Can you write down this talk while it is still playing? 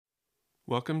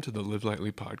Welcome to the Live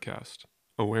Lightly podcast.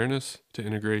 Awareness to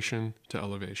integration to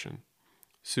elevation.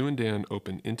 Sue and Dan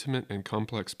open intimate and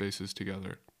complex spaces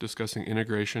together, discussing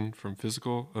integration from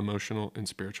physical, emotional, and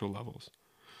spiritual levels.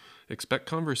 Expect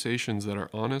conversations that are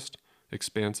honest,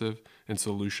 expansive, and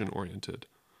solution-oriented.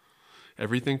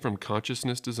 Everything from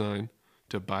consciousness design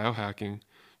to biohacking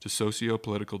to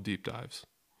socio-political deep dives.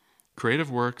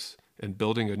 Creative works and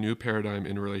building a new paradigm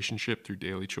in relationship through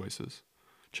daily choices.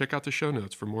 Check out the show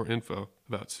notes for more info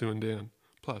about Sue and Dan,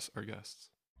 plus our guests.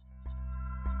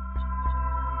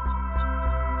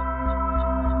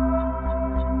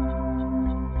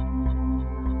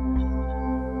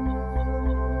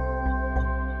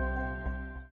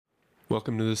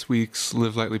 Welcome to this week's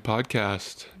Live Lightly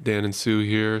podcast. Dan and Sue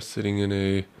here, sitting in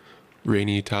a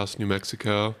rainy Taos, New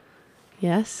Mexico.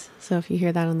 Yes, so if you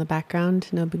hear that on the background,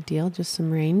 no big deal, just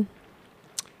some rain.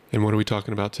 And what are we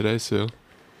talking about today, Sue?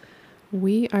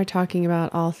 We are talking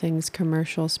about all things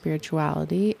commercial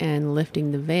spirituality and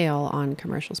lifting the veil on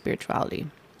commercial spirituality.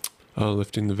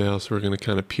 Lifting the veil, so we're going to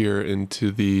kind of peer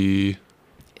into the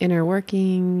inner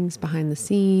workings, behind the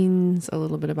scenes, a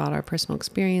little bit about our personal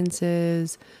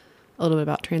experiences, a little bit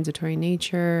about transitory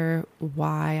nature,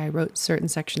 why I wrote certain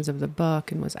sections of the book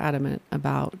and was adamant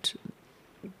about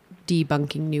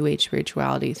debunking New Age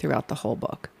spirituality throughout the whole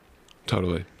book.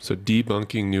 Totally. So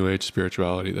debunking New Age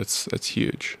spirituality, that's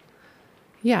huge.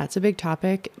 Yeah, it's a big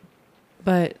topic,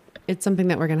 but it's something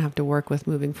that we're going to have to work with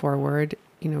moving forward,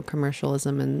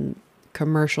 commercialism and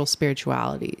commercial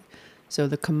spirituality. So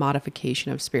the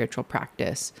commodification of spiritual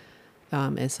practice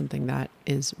is something that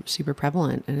is super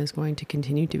prevalent and is going to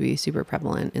continue to be super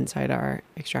prevalent inside our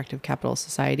extractive capital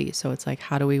society. So it's like,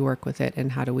 how do we work with it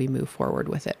and how do we move forward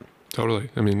with it?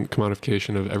 Totally. I mean,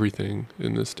 commodification of everything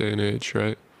in this day and age,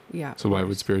 right? Yeah. So why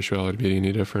would spirituality be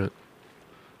any different?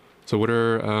 So what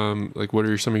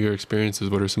are some of your experiences?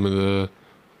 What are some of the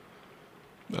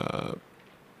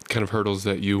kind of hurdles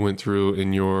that you went through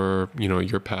in your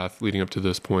path leading up to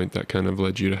this point that kind of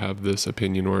led you to have this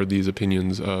opinion or these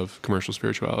opinions of commercial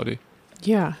spirituality?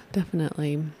 Yeah,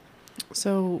 definitely.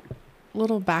 So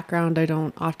little background, I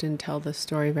don't often tell this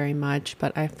story very much,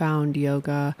 but I found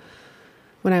yoga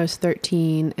when I was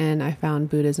 13 and I found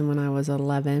Buddhism when I was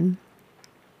 11.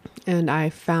 And I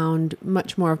found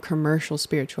much more of commercial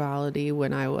spirituality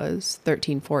when I was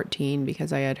 13, 14,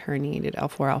 because I had herniated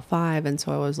L4, L5. And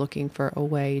so I was looking for a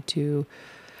way to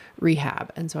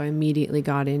rehab. And so I immediately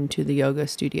got into the yoga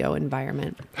studio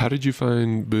environment. How did you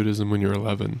find Buddhism when you were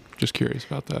 11? Just curious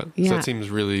about that. Yeah. That seems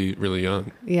really, really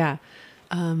young. Yeah.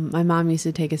 My mom used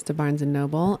to take us to Barnes &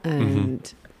 Noble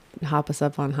and hop us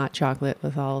up on hot chocolate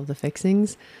with all of the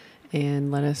fixings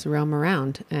and let us roam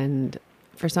around. And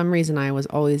for some reason, I was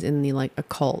always in the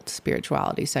occult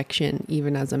spirituality section,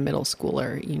 even as a middle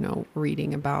schooler,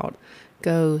 reading about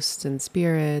ghosts and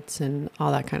spirits and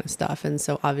all that kind of stuff. And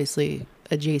so obviously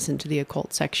adjacent to the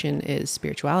occult section is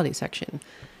spirituality section.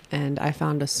 And I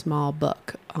found a small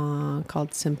book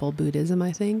called Simple Buddhism,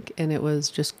 I think. And it was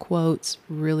just quotes,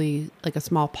 really like a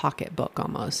small pocket book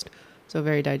almost. So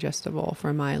very digestible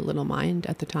for my little mind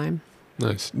at the time.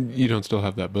 Nice. You don't still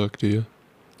have that book, do you?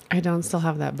 I don't still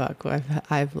have that book.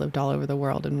 I've lived all over the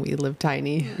world and we live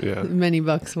tiny. Yeah. Many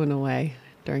books went away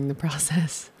during the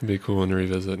process. It'd be cool to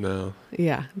revisit now.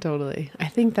 Yeah, totally. I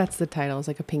think that's the title. It's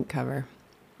like a pink cover.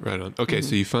 Right on. Okay,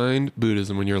 So you find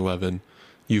Buddhism when you're 11.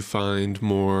 You find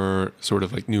more sort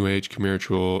of like New Age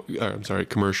commercial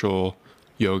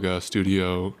yoga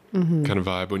studio kind of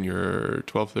vibe when you're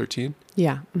 12, 13?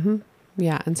 Yeah.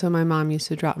 Yeah. And so my mom used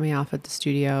to drop me off at the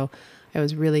studio. I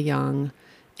was really young.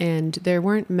 And there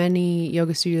weren't many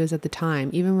yoga studios at the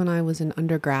time, even when I was in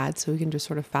undergrad. So we can just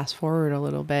sort of fast forward a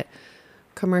little bit.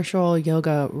 Commercial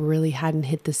yoga really hadn't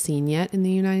hit the scene yet in the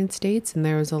United States. And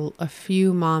there was a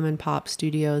few mom and pop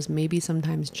studios, maybe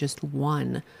sometimes just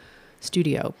one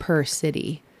studio per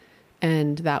city.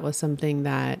 And that was something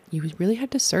that you really had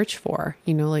to search for.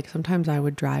 Sometimes I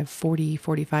would drive 40,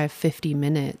 45, 50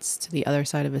 minutes to the other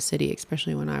side of a city,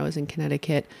 especially when I was in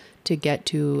Connecticut, to get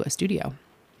to a studio.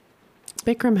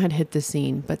 Bikram had hit the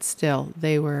scene, but still,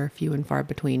 they were few and far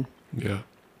between. Yeah.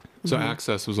 So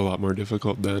access was a lot more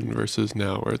difficult then versus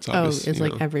now, where it's obvious. It's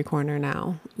like every corner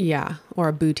now. Yeah. Or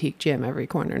a boutique gym every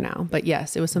corner now. But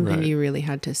yes, it was something you really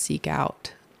had to seek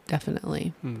out.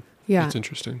 Definitely. Yeah. That's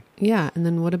interesting. Yeah. And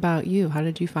then what about you? How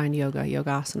did you find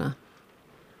yogasana?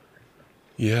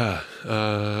 Yeah.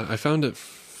 I found it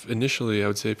initially, I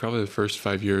would say probably the first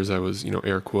 5 years I was,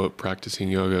 air quote, practicing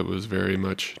yoga. It was very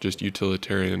much just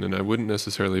utilitarian. And I wouldn't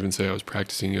necessarily even say I was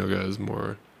practicing yoga as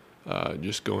more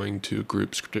just going to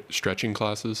group stretching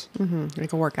classes.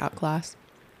 Like a workout class.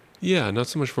 Yeah, not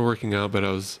so much for working out, but I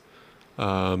was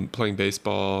playing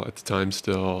baseball at the time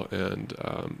still. And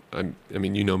I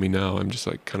mean, you know me now. I'm just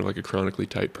like kind of like a chronically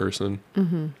tight person.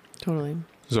 Mm-hmm. Totally.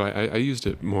 So I used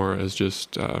it more as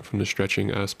just from the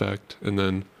stretching aspect. And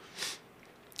then,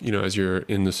 you know, as you're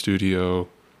in the studio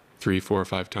 3, 4, or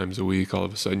 5 times a week, all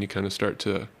of a sudden you kind of start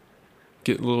to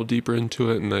get a little deeper into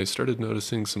it. And I started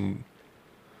noticing some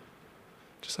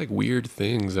just like weird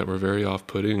things that were very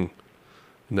off-putting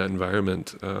in that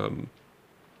environment.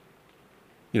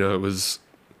 You know, I was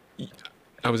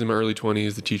in my early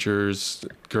 20s, the teachers,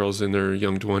 girls in their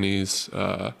young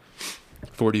 20s,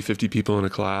 40, 50 people in a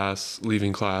class,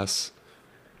 leaving class.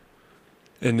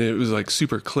 And it was like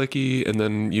super cliquey. And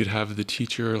then you'd have the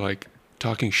teacher like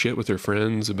talking shit with their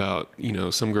friends about, you know,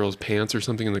 some girl's pants or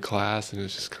something in the class. And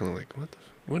it's just kind of like,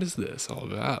 what is this all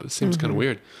about? It seems kind of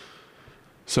weird.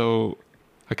 So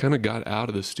I kind of got out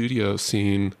of the studio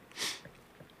scene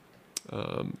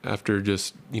after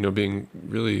just, you know, being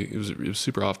really, it was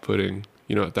super off-putting.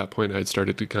 You know, at that point I'd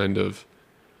started to kind of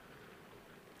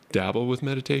dabble with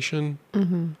meditation,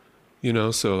 you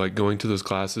know, so like going to those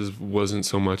classes wasn't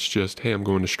so much just, hey, I'm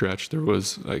going to stretch. There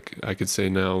was like, I could say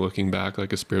now looking back,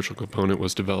 like a spiritual component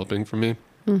was developing for me.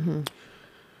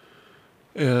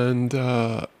 And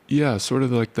yeah, sort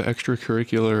of like the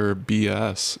extracurricular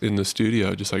BS in the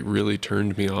studio just like really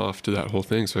turned me off to that whole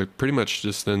thing. So I pretty much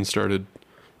just then started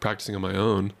practicing on my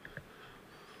own.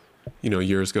 You know,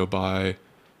 years go by,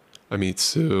 I meet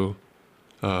Sue,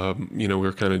 you know, we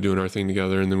were kind of doing our thing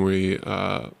together, and then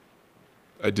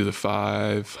I did the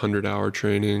 500-hour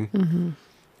training.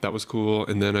 That was cool.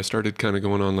 And then I started kind of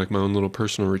going on like my own little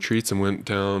personal retreats and went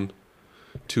down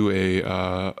to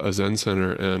a Zen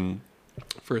center and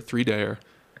for a 3-dayer.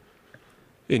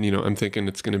 And, you know, I'm thinking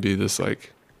it's going to be this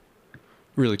like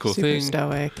really cool thing.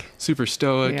 Super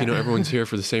stoic. Yeah. You know, everyone's here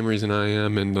for the same reason I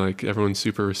am. And like everyone's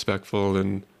super respectful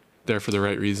and there for the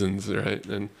right reasons. Right.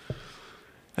 And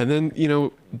then, you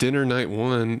know, dinner night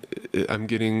 1, I'm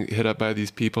getting hit up by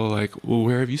these people like, well,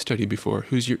 where have you studied before?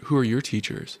 Who are your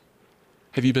teachers?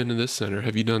 Have you been to this center?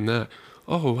 Have you done that?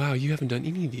 Oh, wow, you haven't done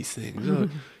any of these things. Oh,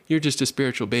 you're just a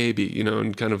spiritual baby, you know,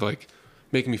 and kind of like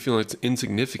making me feel it's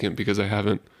insignificant because I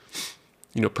haven't,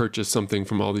 you know, purchased something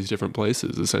from all these different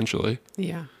places, essentially.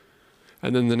 Yeah.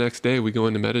 And then the next day we go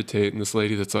in to meditate, and this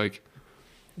lady that's like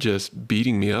just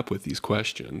beating me up with these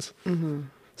questions.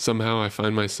 Somehow I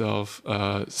find myself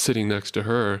sitting next to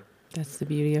her. That's the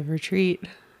beauty of retreat.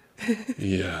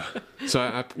 Yeah. So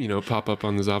I you know, pop up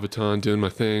on the Zabuton doing my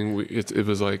thing. It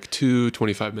was like 2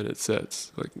 25-minute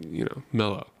sets, like, you know,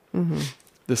 mellow.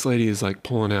 This lady is like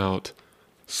pulling out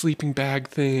sleeping bag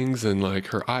things and like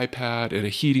her iPad and a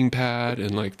heating pad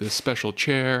and like this special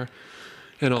chair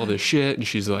and all this shit. And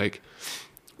she's like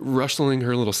rustling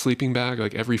her little sleeping bag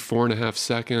like every 4.5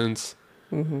 seconds.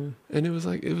 And it was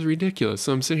ridiculous.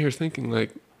 So I'm sitting here thinking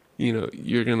like, you know,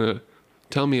 you're going to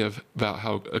tell me about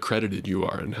how accredited you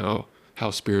are and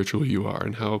how spiritual you are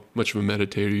and how much of a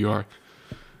meditator you are.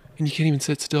 And you can't even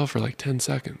sit still for like 10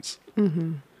 seconds.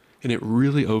 And it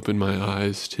really opened my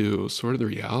eyes to sort of the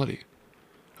reality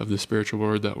of the spiritual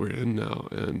world that we're in now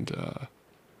and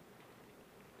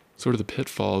sort of the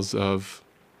pitfalls of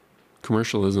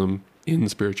commercialism in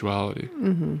spirituality.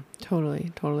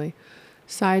 Totally.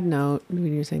 Side note,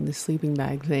 when you're saying the sleeping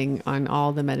bag thing, on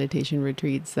all the meditation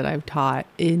retreats that I've taught,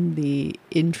 in the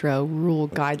intro rule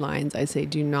guidelines, I say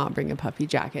do not bring a puffy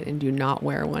jacket and do not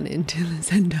wear one into the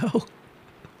Zendo.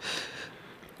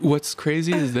 What's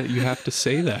crazy is that you have to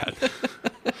say that.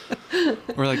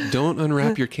 Or like, don't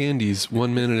unwrap your candies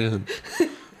 1 minute in.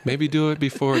 Maybe do it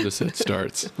before the sit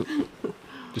starts.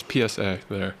 Just PSA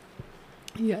there.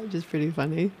 Yeah, just pretty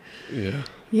funny. Yeah.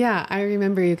 Yeah, I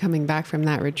remember you coming back from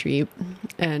that retreat,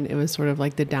 and it was sort of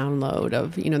like the download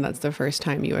of, you know, that's the first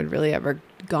time you had really ever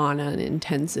gone on an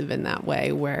intensive in that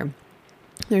way, where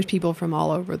there's people from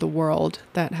all over the world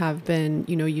that have been,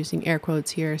 you know, using air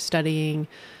quotes here, studying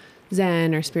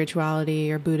Zen or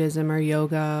spirituality or Buddhism or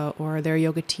yoga, or they're a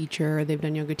yoga teacher, or they've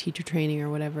done yoga teacher training or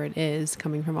whatever it is,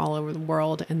 coming from all over the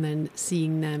world, and then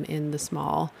seeing them in the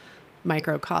small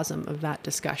microcosm of that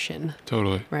discussion.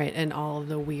 Totally. Right. And all of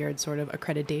the weird sort of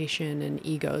accreditation and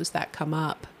egos that come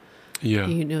up. Yeah.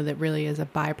 You know, that really is a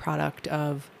byproduct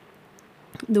of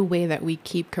the way that we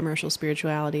keep commercial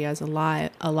spirituality as alive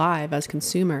as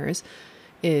consumers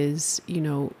is, you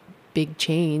know, big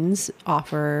chains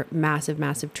offer massive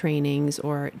trainings,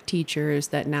 or teachers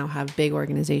that now have big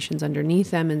organizations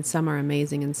underneath them, and some are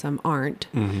amazing and some aren't.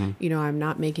 You know, I'm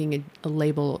not making a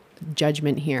label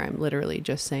judgment here. I'm literally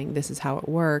just saying this is how it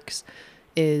works.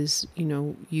 is, you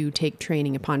know, you take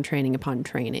training upon training upon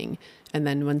training. And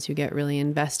then once you get really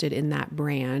invested in that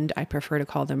brand, I prefer to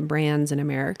call them brands in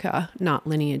America, not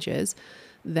lineages,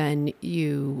 then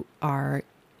you are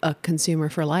a consumer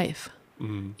for life,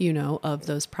 you know, of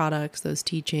those products, those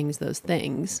teachings, those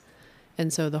things.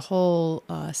 And so the whole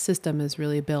system is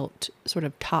really built sort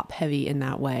of top heavy in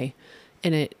that way.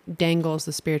 And it dangles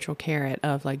the spiritual carrot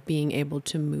of like being able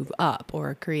to move up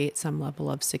or create some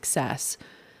level of success.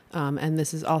 And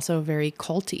this is also very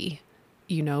culty.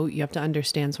 You know, you have to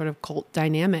understand sort of cult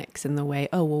dynamics in the way,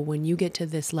 oh, well, when you get to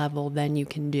this level, then you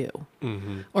can do.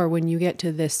 Or when you get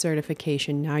to this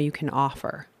certification, now you can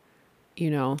offer,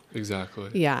 you know. Exactly.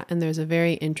 Yeah. And there's a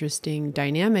very interesting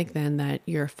dynamic then that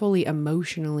you're fully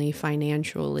emotionally,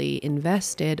 financially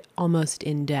invested, almost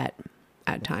in debt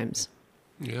at times.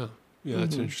 Yeah. Yeah,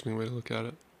 that's an interesting way to look at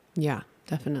it. Yeah,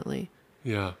 definitely.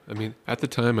 Yeah. I mean, at the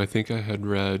time, I think I had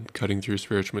read Cutting Through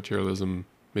Spiritual Materialism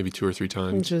maybe 2 or 3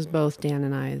 times. Which was both Dan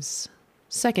and I's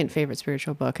second favorite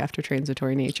spiritual book after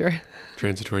Transitory Nature.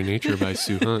 Transitory Nature by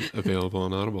Sue Hunt, available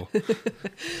on Audible.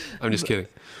 I'm just kidding.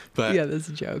 But yeah, that's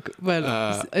a joke.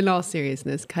 But in all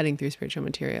seriousness, Cutting Through Spiritual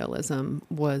Materialism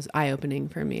was eye-opening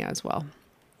for me as well.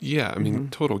 Yeah, I mean,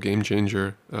 total game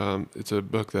changer. It's a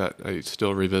book that I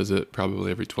still revisit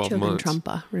probably every 12 months.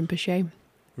 Trungpa Rinpoche.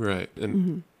 Right.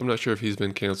 And I'm not sure if he's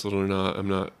been canceled or not. I'm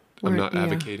not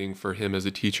advocating for him as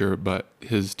a teacher, but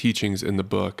his teachings in the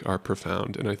book are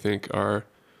profound and I think are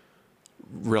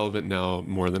relevant now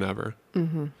more than ever.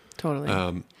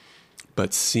 Totally.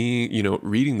 But seeing, you know,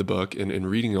 reading the book and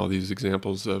reading all these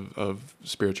examples of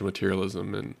spiritual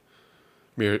materialism and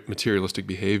materialistic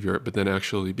behavior, but then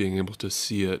actually being able to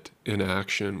see it in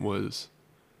action was,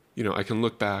 you know, I can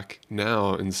look back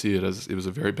now and see it as it was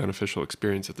a very beneficial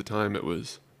experience. At the time, it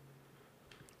was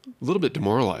a little bit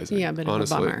demoralizing. Yeah,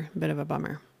 honestly. A bit of a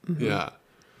bummer. Yeah.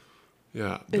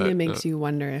 Yeah. And it makes you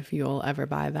wonder if you'll ever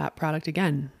buy that product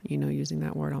again, you know, using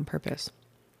that word on purpose.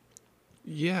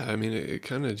 Yeah. I mean, it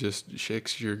kind of just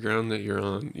shakes your ground that you're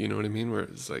on. You know what I mean? Where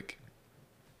it's like,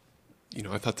 you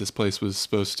know, I thought this place was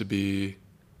supposed to be,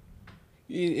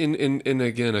 and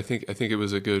again, I think it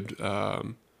was a good,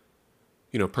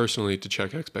 you know, personally to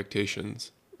check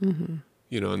expectations,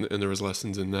 you know, and there was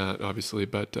lessons in that obviously,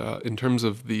 but, in terms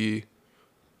of the,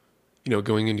 you know,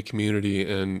 going into community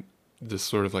and this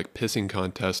sort of like pissing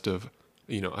contest of,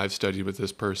 you know, I've studied with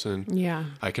this person. Yeah.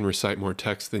 I can recite more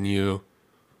text than you.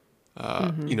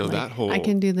 You know, like, that whole, I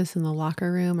can do this in the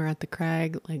locker room or at the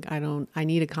Craig. Like, I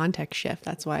need a context shift.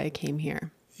 That's why I came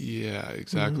here. Yeah,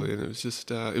 exactly. And it was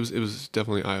just, it was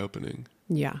definitely eye opening.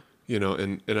 Yeah. You know,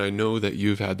 and I know that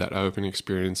you've had that eye opening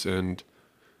experience and,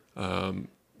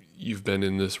 you've been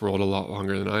in this world a lot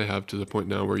longer than I have, to the point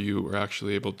now where you were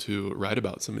actually able to write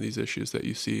about some of these issues that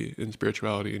you see in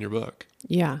spirituality in your book.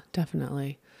 Yeah,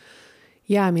 definitely.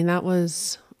 Yeah. I mean, that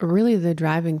was really the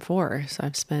driving force.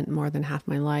 I've spent more than half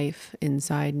my life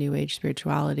inside New Age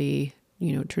spirituality,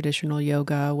 you know, traditional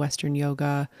yoga, Western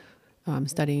yoga,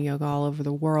 studying yoga all over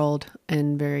the world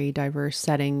in very diverse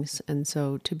settings. And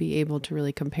so to be able to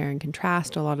really compare and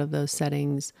contrast a lot of those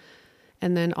settings,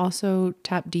 and then also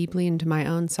tap deeply into my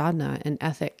own sadhana and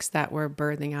ethics that were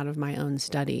birthing out of my own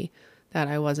study that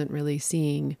I wasn't really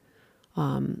seeing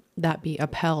that be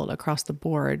upheld across the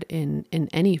board in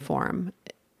any form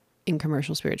in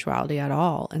commercial spirituality at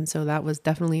all. And so that was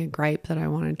definitely a gripe that I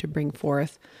wanted to bring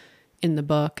forth in the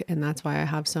book. And that's why I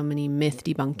have so many myth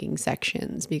debunking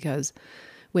sections, because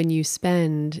when you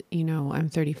spend, you know, I'm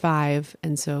 35.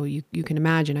 And so you can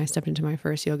imagine I stepped into my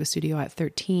first yoga studio at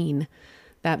 13.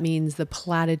 That means the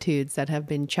platitudes that have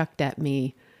been chucked at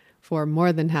me for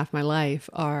more than half my life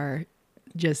are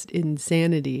just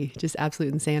insanity, just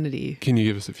absolute insanity. Can you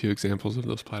give us a few examples of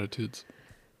those platitudes?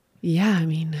 Yeah, I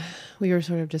mean, we were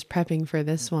sort of just prepping for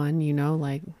this one, you know,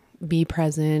 like be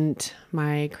present,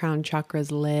 my crown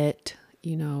chakra's lit,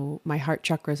 you know, my heart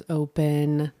chakra's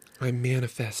open. I'm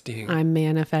manifesting,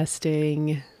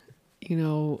 you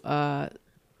know,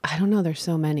 I don't know. There's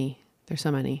so many.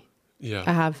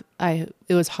 Yeah.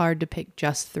 It was hard to pick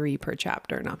just 3 per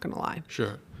chapter, not going to lie.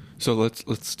 Sure. So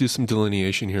let's do some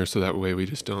delineation here, so that way we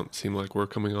just don't seem like we're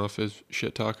coming off as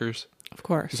shit talkers. Of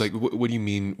course. It's like, what do you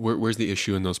mean? Where's the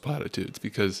issue in those platitudes?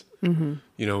 Because, you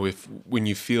know, when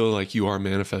you feel like you are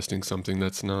manifesting something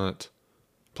that's not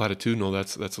platitudinal,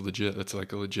 that's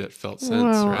like a legit felt sense,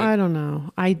 well, right? I don't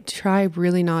know. I try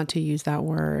really not to use that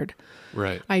word.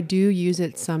 Right. I do use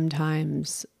it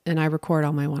sometimes, and I record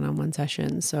all my one-on-one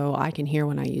sessions, so I can hear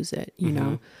when I use it, you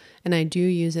know. And I do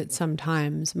use it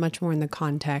sometimes much more in the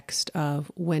context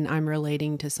of when I'm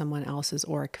relating to someone else's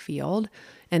auric field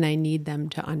and I need them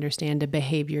to understand a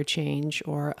behavior change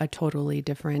or a totally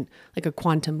different, like a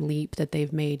quantum leap that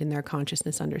they've made in their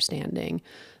consciousness understanding.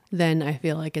 Then I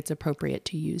feel like it's appropriate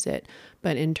to use it.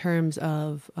 But in terms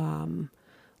of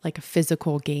like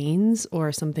physical gains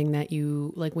or something that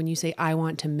you, like when you say, I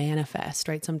want to manifest,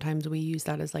 right? Sometimes we use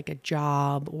that as like a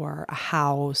job or a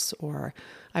house, or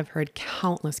I've heard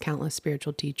countless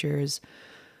spiritual teachers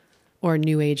or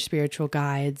new age spiritual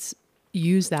guides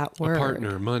use that word. A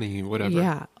partner, money, whatever.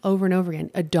 Yeah. Over and over again.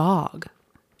 A dog,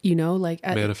 you know, like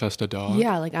manifest a dog.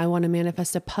 Yeah. Like I want to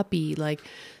manifest a puppy, like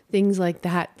things like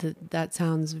that. That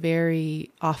sounds very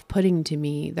off-putting to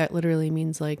me. That literally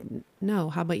means like, no,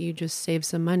 how about you just save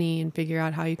some money and figure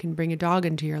out how you can bring a dog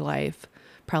into your life?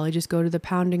 Probably just go to the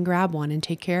pound and grab one and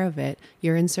take care of it.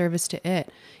 You're in service to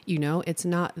it. You know, it's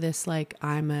not this like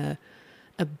I'm a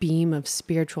beam of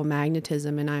spiritual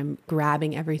magnetism and I'm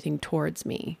grabbing everything towards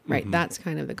me, right? Mm-hmm. That's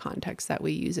kind of the context that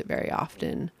we use it very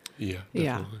often. Yeah, definitely.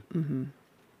 Yeah. Mm-hmm.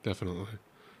 Definitely.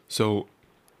 So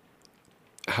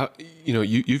how, you know,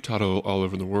 you've taught all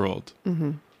over the world.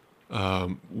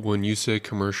 Mm-hmm. When you say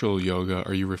commercial yoga,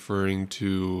 are you referring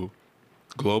to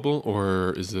global,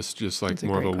 or is this just like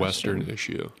more of a Western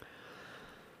issue?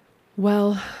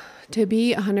 Well, to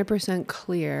be 100%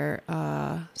 clear,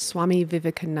 Swami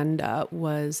Vivekananda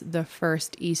was the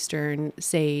first Eastern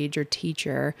sage or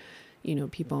teacher. You know,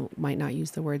 people might not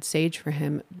use the word sage for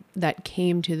him, that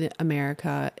came to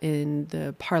America in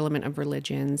the Parliament of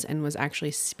Religions and was actually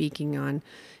speaking on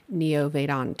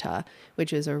Neo-Vedanta,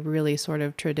 which is a really sort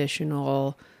of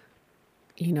traditional,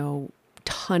 you know,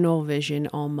 tunnel vision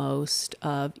almost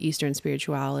of Eastern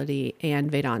spirituality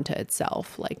and Vedanta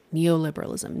itself, like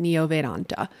neoliberalism,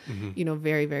 Neo-Vedanta, you know,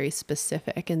 very, very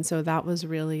specific. And so that was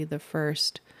really the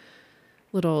first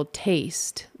little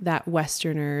taste that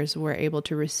Westerners were able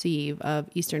to receive of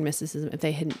Eastern mysticism if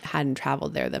they hadn't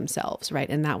traveled there themselves, right?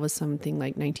 And that was something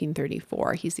like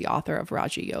 1934. He's the author of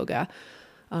Raja Yoga,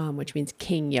 which means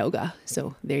king yoga.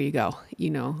 So there you go, you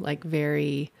know, like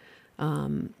very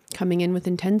coming in with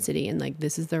intensity and like,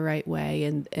 this is the right way.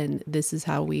 And this is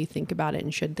how we think about it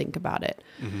and should think about it.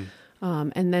 Mm-hmm.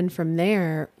 And then from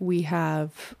there, we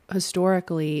have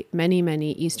historically many,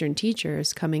 many Eastern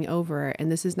teachers coming over.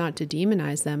 And this is not to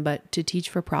demonize them, but to teach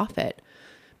for profit.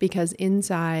 Because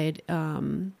inside,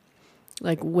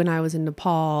 like when I was in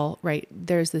Nepal, right,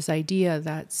 there's this idea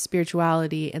that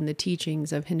spirituality and the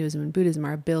teachings of Hinduism and Buddhism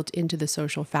are built into the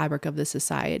social fabric of the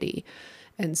society.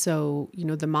 And so, you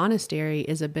know, the monastery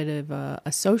is a bit of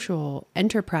a social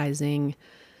enterprising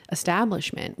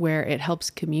establishment where it helps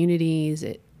communities,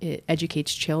 it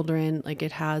educates children, like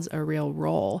it has a real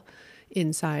role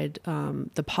inside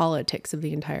the politics of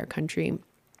the entire country.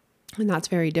 And that's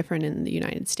very different in the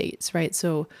United States, right?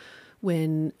 So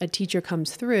when a teacher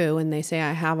comes through and they say,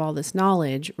 I have all this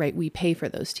knowledge, right, we pay for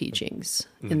those teachings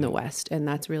in the West. And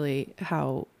that's really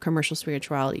how commercial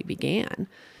spirituality began,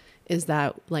 is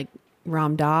that like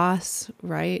Ram Dass,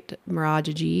 right,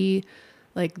 Maharaji,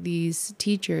 like these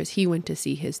teachers, he went to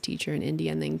see his teacher in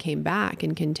India and then came back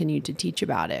and continued to teach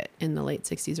about it in the late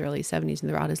 60s, early 70s and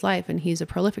throughout his life. And he's a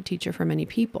prolific teacher for many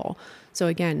people. So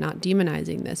again, not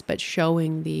demonizing this, but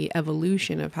showing the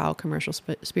evolution of how commercial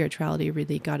spirituality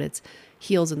really got its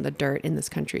heels in the dirt in this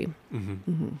country.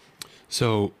 Mm-hmm. Mm-hmm.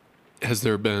 So has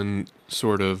there been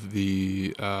sort of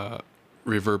the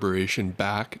reverberation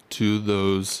back to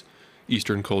those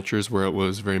Eastern cultures where it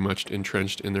was very much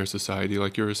entrenched in their society,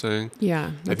 like you were saying?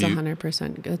 Yeah, that's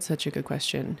 100%. That's such a good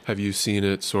question. Have you seen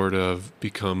it sort of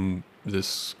become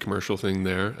this commercial thing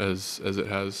there as it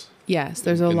has? Yes,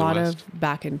 there's a lot of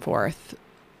back and forth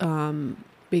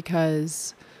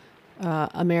because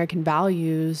American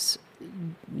values,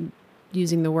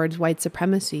 using the words white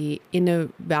supremacy in a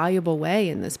valuable way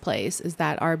in this place, is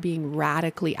that are being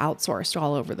radically outsourced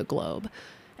all over the globe.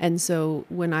 And so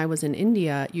when I was in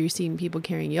India, you're seeing people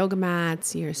carrying yoga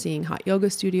mats, you're seeing hot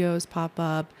yoga studios pop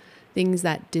up, things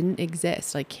that didn't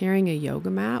exist. Like carrying a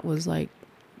yoga mat was like,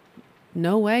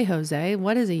 no way, Jose,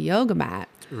 what is a yoga mat?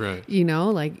 Right. You know,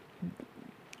 like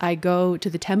I go to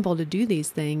the temple to do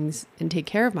these things and take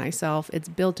care of myself. It's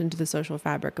built into the social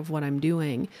fabric of what I'm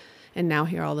doing. And now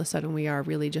here all of a sudden we are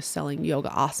really just selling yoga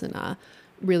asana,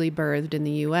 really birthed in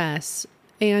the US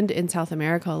and in South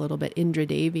America a little bit. Indra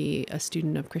Devi, a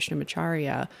student of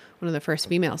Krishnamacharya, one of the first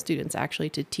female students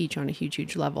actually to teach on a huge,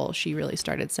 huge level. She really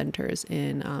started centers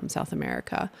in South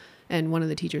America. And one of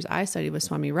the teachers I studied was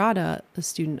Swami Radha, a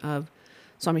student of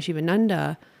Swami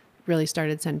Shivananda, really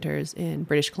started centers in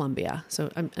British Columbia.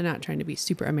 So I'm not trying to be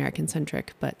super American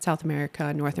centric, but South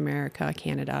America, North America,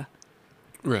 Canada.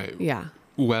 Right. Yeah.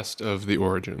 West of the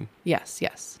origin. Yes.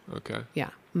 Okay. Yeah.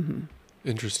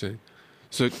 Interesting.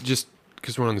 So just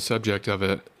because we're on the subject of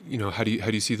it, how do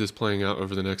you see this playing out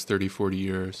over the next 30, 40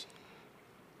 years?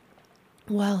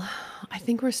 Well, I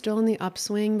think we're still in the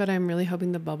upswing, but I'm really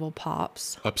hoping the bubble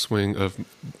pops. Upswing of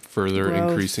further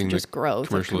increasing the growth of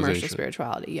commercial commercialization.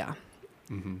 spirituality. Yeah.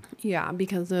 Mm-hmm. Yeah,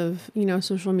 because of,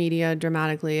 social media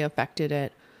dramatically affected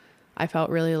it. I felt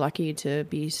really lucky to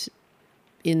be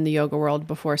in the yoga world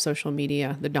before social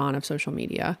media, the dawn of social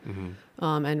media,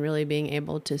 and really being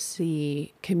able to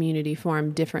see community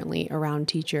form differently around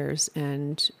teachers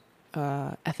and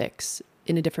ethics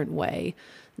in a different way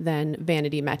than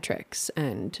vanity metrics.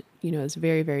 And, it's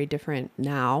very, very different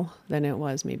now than it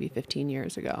was maybe 15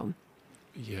 years ago.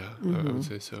 Yeah, I would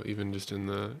say so. Even just in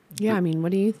the... Yeah, I mean,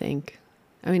 what do you think?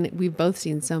 I mean, we've both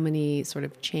seen so many sort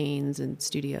of chains and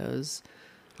studios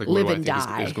like live what and do I think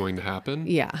die. is going to happen?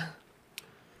 Yeah.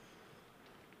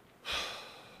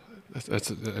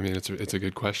 It's a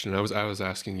good question. I was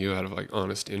asking you out of like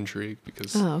honest intrigue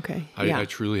because Okay. Yeah. I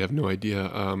truly have no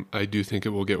idea. I do think it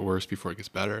will get worse before it gets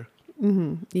better.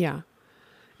 Yeah.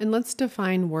 And let's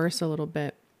define worse a little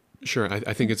bit. Sure.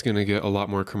 I think it's going to get a lot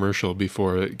more commercial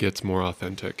before it gets more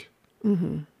authentic.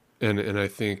 And I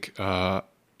think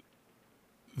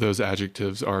those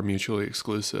adjectives are mutually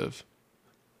exclusive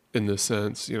in this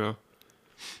sense,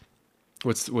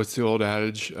 What's the old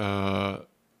adage?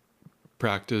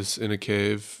 Practice in a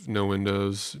cave, no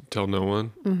windows, tell no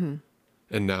one.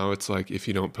 And now it's like, if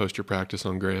you don't post your practice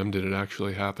on Gram, did it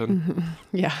actually happen?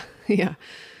 Yeah. Yeah.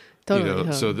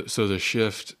 Totally. So the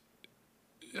shift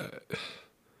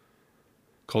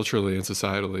culturally and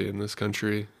societally in this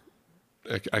country,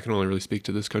 I can only really speak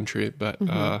to this country, but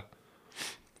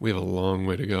we have a long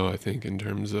way to go, I think, in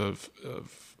terms of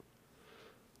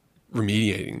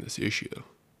remediating this issue.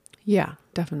 Yeah,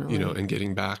 definitely. And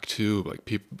getting back to like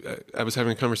people. I was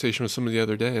having a conversation with somebody the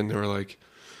other day, and they were like,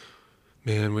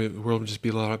 "Man, the world would just be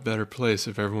a lot better place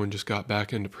if everyone just got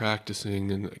back into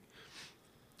practicing." And like,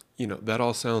 that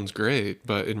all sounds great,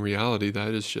 but in reality,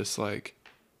 that is just like,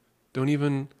 don't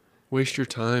even waste your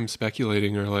time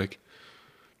speculating or like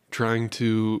trying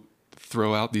to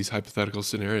throw out these hypothetical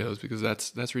scenarios because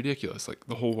that's ridiculous. Like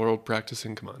the whole world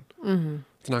practicing, come on,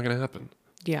 it's not going to happen.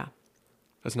 Yeah,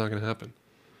 that's not going to happen.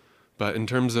 But in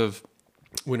terms of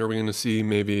when are we going to see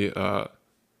maybe a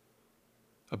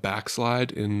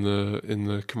backslide in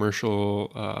the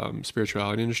commercial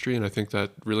spirituality industry, and I think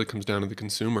that really comes down to the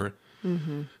consumer.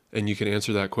 And you can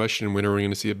answer that question: when are we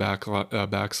going to see a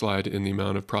backslide in the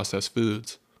amount of processed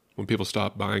foods? When people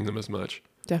stop buying them as much.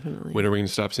 Definitely. When are we going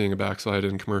to stop seeing a backslide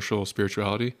in commercial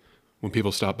spirituality? When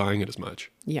people stop buying it as much.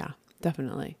 Yeah,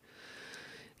 definitely.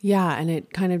 Yeah, and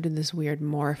it kind of did this weird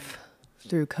morph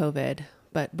through COVID.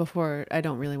 But before, I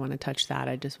don't really want to touch that.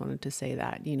 I just wanted to say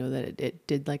that, that it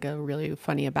did like a really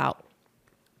funny about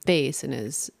face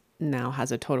and now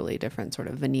has a totally different sort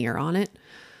of veneer on it.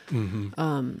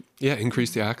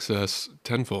 Increase the access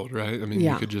tenfold, right? I mean,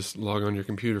 yeah. You could just log on your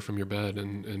computer from your bed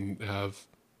and have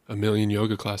a million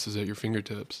yoga classes at your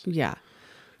fingertips. Yeah.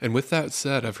 And with that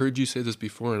said, I've heard you say this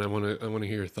before, and I want to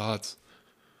hear your thoughts.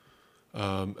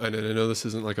 And I know this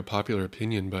isn't like a popular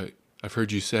opinion, but I've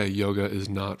heard you say yoga is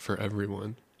not for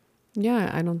everyone. Yeah,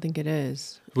 I don't think it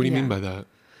is. What do you mean by that?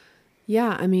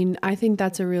 Yeah, I mean, I think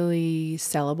that's a really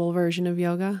sellable version of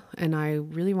yoga, and I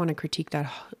really want to critique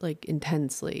that like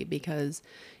intensely because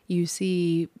you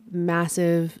see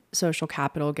massive social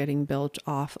capital getting built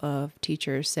off of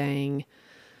teachers saying,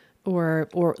 or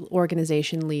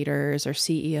organization leaders or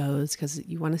CEOs, because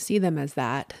you want to see them as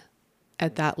that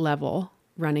at that level,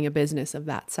 running a business of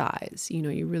that size.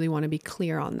 You really want to be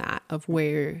clear on that of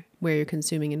where you're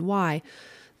consuming and why,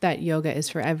 that yoga is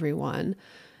for everyone.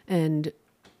 And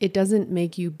it doesn't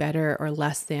make you better or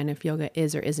less than if yoga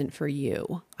is or isn't for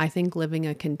you. I think living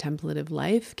a contemplative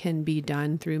life can be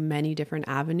done through many different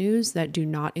avenues that do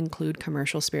not include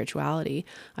commercial spirituality.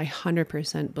 I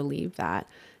 100% believe that.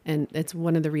 And it's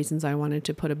one of the reasons I wanted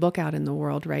to put a book out in the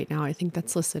world right now. I think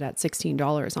that's listed at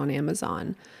 $16 on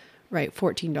Amazon, right?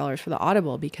 $14 for the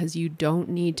Audible, because you don't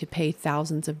need to pay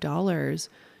thousands of dollars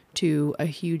to a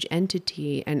huge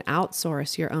entity and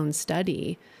outsource your own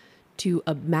study to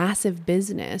a massive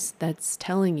business that's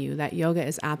telling you that yoga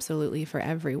is absolutely for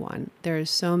everyone. There's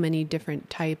so many different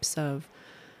types of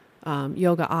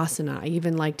yoga asana. I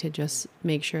even like to just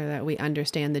make sure that we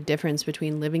understand the difference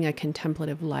between living a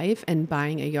contemplative life and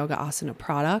buying a yoga asana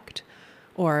product,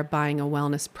 or buying a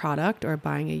wellness product, or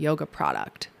buying a yoga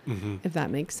product, if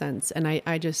that makes sense. And I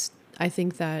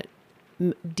think that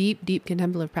deep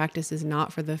contemplative practice is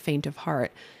not for the faint of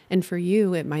heart. And for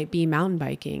you, it might be mountain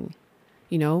biking.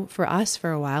 You know, for us,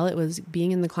 for a while, it was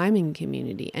being in the climbing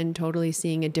community and totally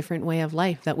seeing a different way of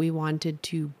life that we wanted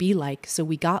to be like. So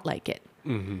we got like it.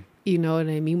 Mm-hmm. You know what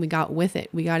I mean? We got with it.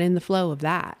 We got in the flow of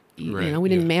that. Right, You know, we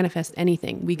didn't yeah. manifest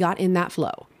anything. We got in that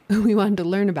flow. We wanted to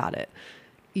learn about it.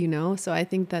 You know, so I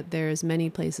think that there's many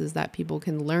places that people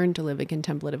can learn to live a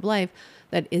contemplative life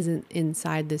that isn't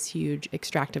inside this huge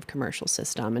extractive commercial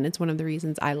system. And it's one of the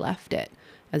reasons I left it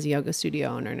as a yoga studio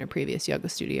owner and a previous yoga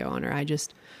studio owner.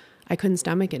 I couldn't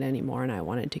stomach it anymore, and I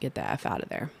wanted to get the F out of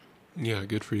there. Yeah,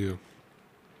 good for you.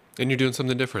 And you're doing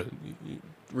something different. You're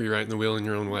rewriting the wheel in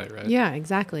your own way, right? Yeah,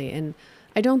 exactly. And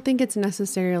I don't think it's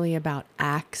necessarily about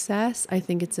access. I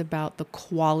think it's about the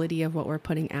quality of what we're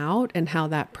putting out and how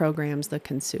that programs the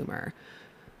consumer.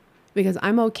 Because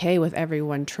I'm okay with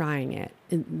everyone trying it.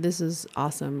 And this is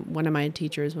awesome. One of my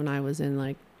teachers, when I was in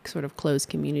like sort of closed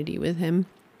community with him,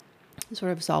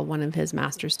 sort of saw one of his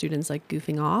master students like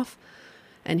goofing off.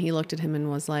 And he looked at him and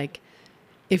was like,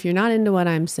 if you're not into what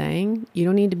I'm saying, you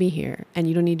don't need to be here, and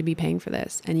you don't need to be paying for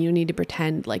this, and you don't need to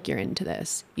pretend like you're into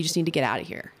this. You just need to get out of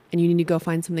here, and you need to go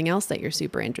find something else that you're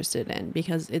super interested in,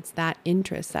 because it's that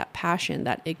interest, that passion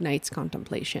that ignites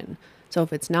contemplation. So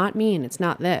if it's not me and it's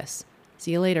not this,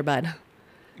 see you later, bud.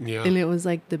 Yeah. And it was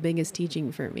like the biggest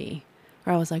teaching for me,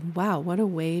 where I was like, wow, what a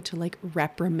way to like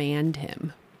reprimand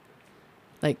him.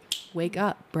 Like, wake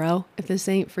up, bro. If this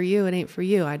ain't for you, it ain't for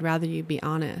you. I'd rather you be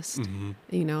honest. Mm-hmm.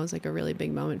 You know, it was like a really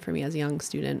big moment for me as a young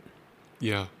student.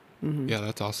 Yeah. Mm-hmm. Yeah,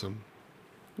 that's awesome.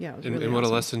 Yeah, it was And, really and what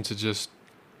awesome. a lesson to just,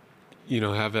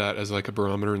 have that as like a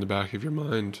barometer in the back of your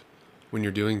mind when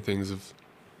you're doing things of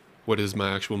what is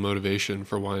my actual motivation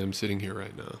for why I'm sitting here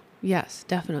right now. Yes,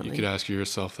 definitely. You could ask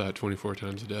yourself that 24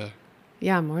 times a day.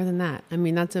 Yeah, more than that. I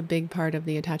mean, that's a big part of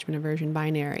the attachment aversion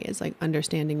binary, is like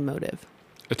understanding motive.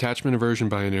 Attachment aversion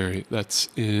binary, that's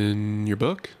in your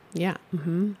book? Yeah.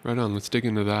 Mm-hmm. Right on, let's dig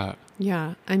into that.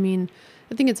 Yeah. I mean,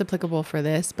 I think it's applicable for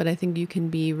this, but I think you can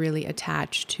be really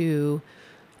attached to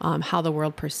how the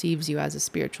world perceives you as a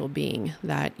spiritual being,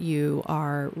 that you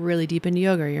are really deep into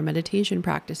yoga, or your meditation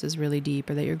practice is really deep,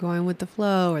 or that you're going with the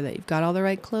flow, or that you've got all the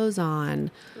right clothes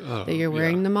on, that you're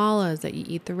wearing the malas, that you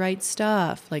eat the right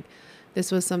stuff. Like,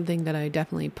 this was something that I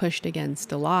definitely pushed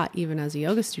against a lot, even as a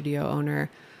yoga studio owner,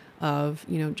 of,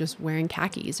 just wearing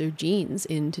khakis or jeans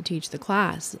in to teach the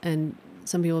class. And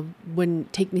some people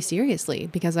wouldn't take me seriously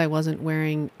because I wasn't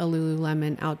wearing a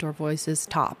Lululemon Outdoor Voices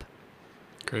top,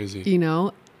 Crazy.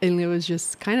 And it was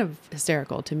just kind of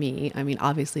hysterical to me. I mean,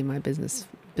 obviously my businesses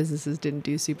didn't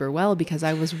do super well because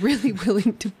I was really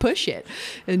willing to push it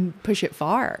and push it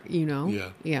far, Yeah.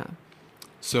 Yeah.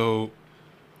 So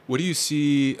what do you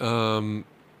see, the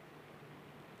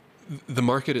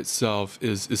market itself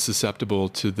is susceptible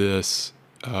to this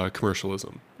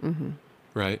commercialism, Mm-hmm.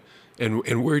 right?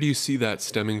 And where do you see that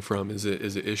stemming from? Is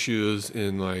it issues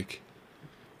in like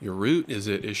your root? Is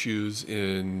it issues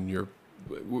in your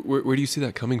where do you see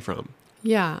that coming from?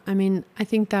 Yeah. I mean, I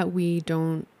think that we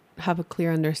don't have a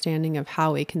clear understanding of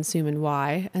how we consume and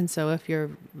why. And so if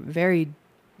you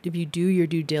do your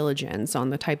due diligence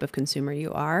on the type of consumer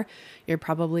you are, you're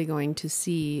probably going to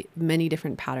see many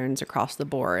different patterns across the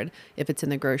board, if it's in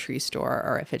the grocery store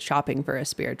or if it's shopping for a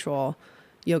spiritual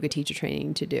yoga teacher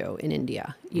training to do in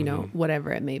India,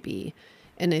 whatever it may be.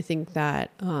 And I think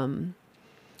that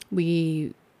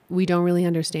we don't really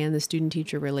understand the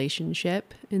student-teacher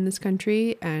relationship in this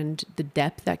country and the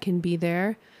depth that can be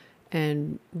there.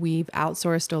 And we've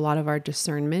outsourced a lot of our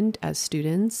discernment as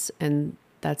students, and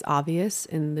that's obvious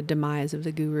in the demise of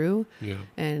the guru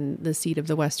and the seat of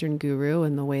the Western guru,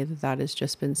 and the way that has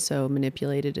just been so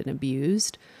manipulated and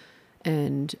abused.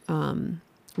 And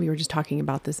we were just talking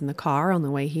about this in the car on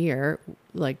the way here,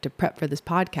 like to prep for this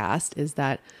podcast, is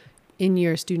that in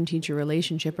your student-teacher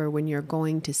relationship, or when you're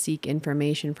going to seek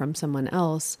information from someone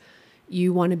else,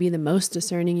 you want to be the most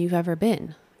discerning you've ever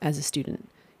been as a student.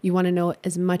 You want to know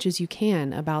as much as you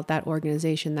can about that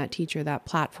organization, that teacher, that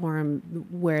platform,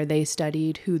 where they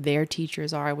studied, who their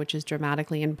teachers are, which is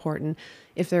dramatically important.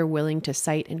 If they're willing to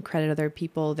cite and credit other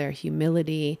people, their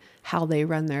humility, how they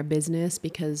run their business,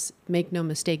 because make no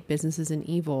mistake, business isn't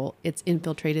evil. It's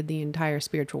infiltrated the entire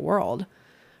spiritual world,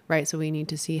 right? So we need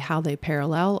to see how they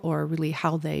parallel, or really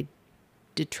how they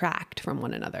detract from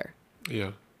one another.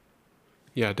 Yeah.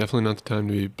 Yeah, definitely not the time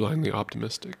to be blindly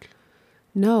optimistic.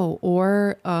 No,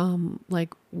 or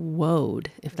like woed,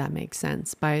 if that makes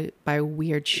sense, by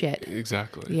weird shit.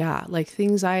 Exactly. Yeah, like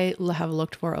things I have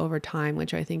looked for over time,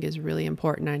 which I think is really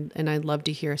important. And I'd love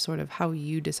to hear sort of how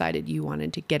you decided you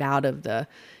wanted to get out of the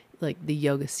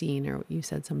yoga scene, or you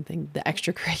said something, the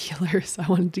extracurriculars. I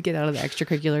wanted to get out of the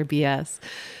extracurricular BS.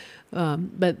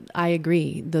 But I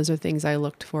agree. Those are things I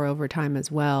looked for over time as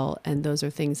well. And those are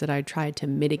things that I tried to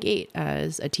mitigate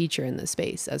as a teacher in the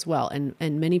space as well.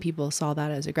 And many people saw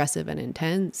that as aggressive and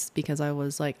intense because I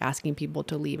was like asking people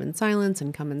to leave in silence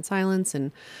and come in silence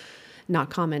and not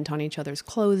comment on each other's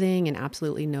clothing and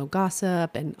absolutely no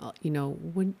gossip. And,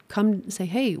 would come say,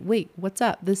 hey, wait, what's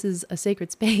up? This is a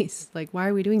sacred space. Like, why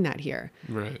are we doing that here?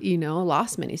 Right.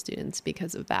 Lost many students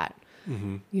because of that,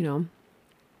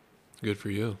 Good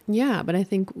for you. Yeah, but I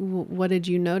think what did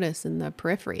you notice in the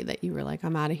periphery that you were like,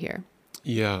 I'm out of here?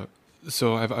 Yeah.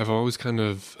 So I've always kind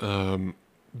of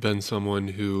been someone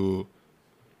who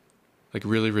like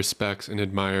really respects and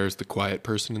admires the quiet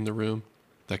person in the room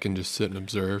that can just sit and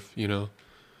observe,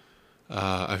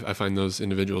 I find those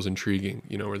individuals intriguing,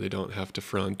 where they don't have to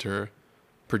front or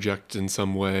project in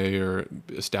some way or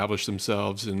establish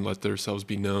themselves and let themselves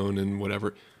be known and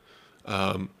whatever.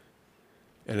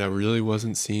 And I really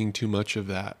wasn't seeing too much of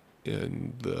that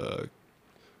in the,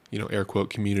 air quote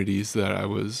communities that I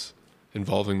was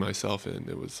involving myself in.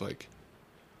 It was like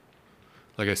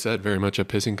I said, very much a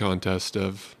pissing contest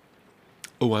of,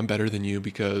 oh, I'm better than you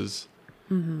because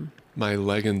my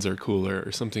leggings are cooler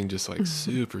or something just like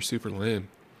super, super lame.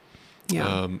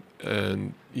 Yeah.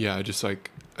 And yeah, I just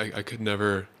like, I could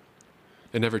never,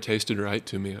 it never tasted right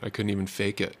to me. I couldn't even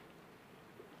fake it.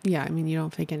 Yeah, I mean, you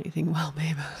don't fake anything well,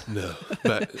 babe. No,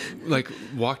 but like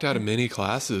walked out of many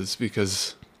classes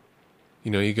because,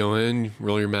 you go in,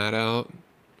 roll your mat out.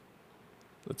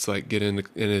 Let's like get in,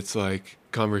 and it's like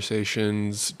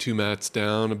conversations 2 mats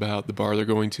down about the bar they're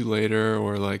going to later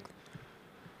or like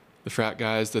the frat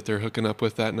guys that they're hooking up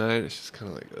with that night. It's just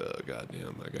kind of like, oh,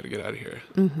 goddamn, I got to get out of here.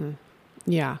 Mm-hmm.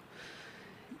 Yeah.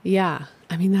 Yeah.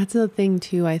 I mean, that's the thing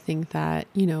too. I think that,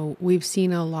 we've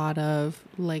seen a lot of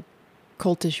like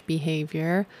cultish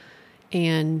behavior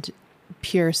and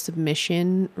pure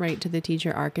submission, right, to the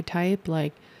teacher archetype.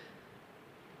 Like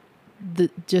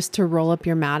just to roll up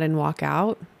your mat and walk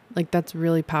out, like that's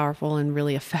really powerful and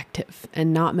really effective.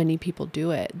 And not many people do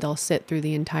it. They'll sit through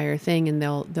the entire thing and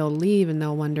they'll leave and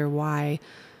they'll wonder why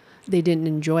they didn't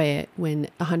enjoy it when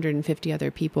 150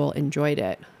 other people enjoyed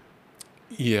it.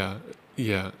 Yeah.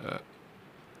 Yeah.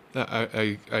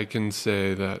 I can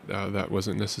say that that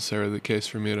wasn't necessarily the case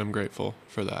for me, and I'm grateful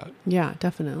for that. Yeah,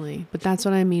 definitely. But that's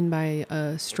what I mean by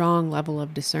a strong level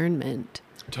of discernment.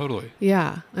 Totally.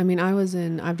 Yeah. I mean,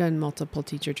 I've done multiple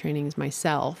teacher trainings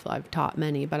myself. I've taught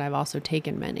many, but I've also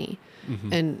taken many.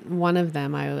 Mm-hmm. And one of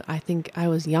them, I think I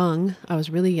was young. I was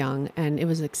really young and it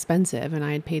was expensive and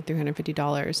I had paid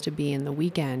 $350 to be in the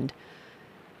weekend.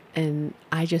 And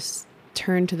I just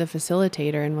turned to the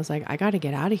facilitator and was like, I got to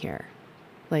get out of here.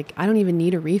 Like, I don't even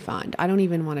need a refund. I don't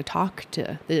even want to talk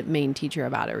to the main teacher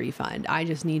about a refund. I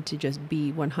just need to just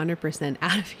be 100%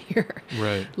 out of here.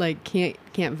 Right. Like, can't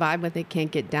vibe with it, can't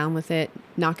get down with it,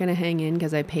 not going to hang in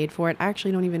because I paid for it. I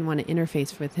actually don't even want to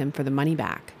interface with him for the money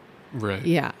back. Right.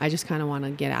 Yeah, I just kind of want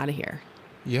to get out of here.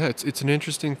 Yeah, it's an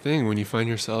interesting thing when you find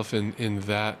yourself in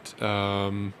that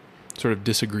sort of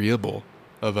disagreeable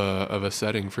of a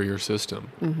setting for your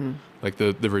system. Mm-hmm. Like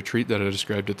the retreat that I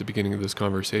described at the beginning of this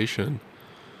conversation.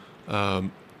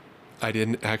 I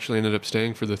didn't actually ended up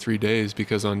staying for the 3 days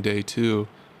because on day 2,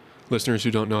 listeners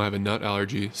who don't know, I have a nut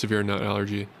allergy, severe nut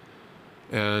allergy.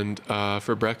 And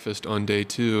for breakfast on day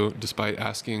 2, despite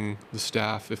asking the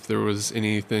staff if there was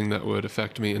anything that would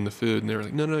affect me in the food, and they were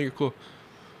like, no, you're cool.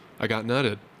 I got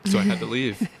nutted, so I had to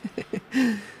leave.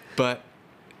 But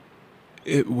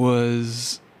it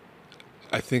was,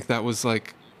 I think that was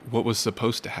like what was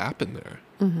supposed to happen there.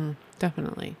 Mm-hmm.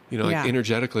 Definitely.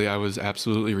 Energetically, I was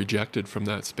absolutely rejected from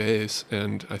that space.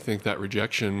 And I think that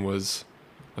rejection was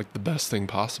like the best thing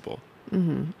possible.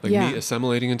 Mm-hmm. Like me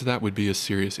assimilating into that would be a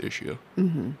serious issue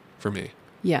for me.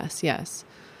 Yes.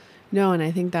 No, and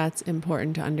I think that's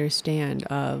important to understand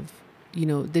of,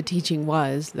 the teaching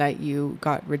was that you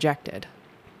got rejected.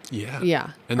 Yeah.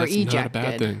 Yeah. And that's not a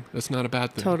bad thing. That's not a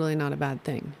bad thing. Totally not a bad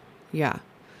thing. Yeah.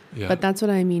 Yeah. But that's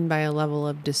what I mean by a level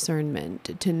of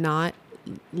discernment, to not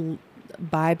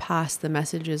bypass the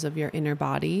messages of your inner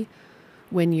body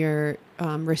when you're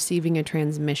receiving a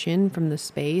transmission from the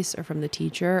space or from the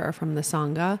teacher or from the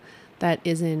Sangha that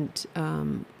isn't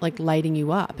like lighting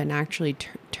you up and actually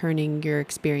turning your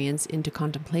experience into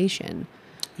contemplation.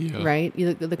 Yeah. Right?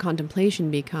 The contemplation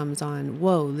becomes on,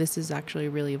 whoa, this is actually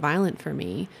really violent for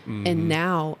me. Mm-hmm. And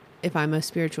now if I'm a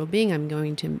spiritual being, I'm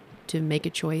going to make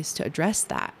a choice to address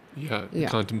that. Yeah.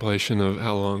 Contemplation of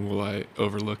how long will I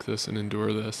overlook this and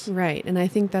endure this? Right. And I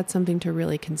think that's something to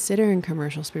really consider in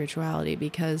commercial spirituality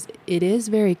because it is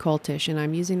very cultish, and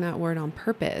I'm using that word on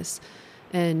purpose.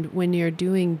 And when you're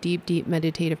doing deep, deep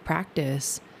meditative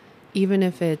practice, even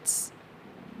if it's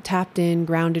tapped in,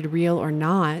 grounded, real or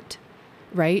not,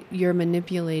 right? You're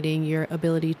manipulating your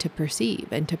ability to perceive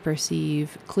and to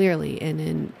perceive clearly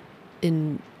and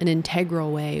in an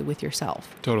integral way with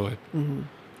yourself. Totally.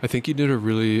 I think you did a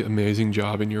really amazing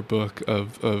job in your book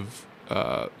of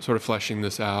sort of fleshing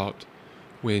this out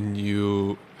when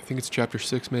you, I think it's chapter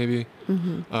 6 maybe,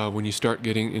 when you start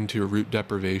getting into root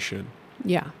deprivation.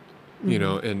 Yeah. You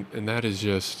know, and that is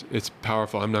just, it's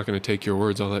powerful. I'm not going to take your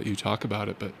words. I'll let you talk about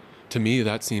it. But to me,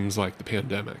 that seems like the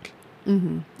pandemic.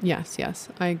 Yes,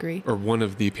 I agree. Or one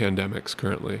of the pandemics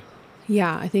currently.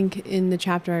 Yeah, I think in the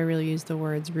chapter I really use the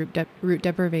words root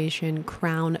deprivation,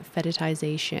 crown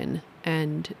fetishization,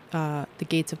 and the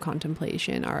gates of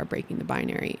contemplation are breaking the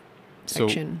binary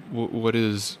section. So what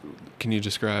is, can you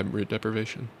describe root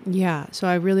deprivation? Yeah, so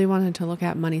I really wanted to look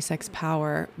at money, sex,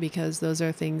 power, because those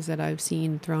are things that I've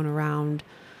seen thrown around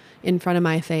in front of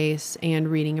my face and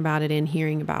reading about it and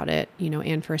hearing about it, you know,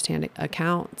 and firsthand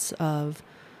accounts of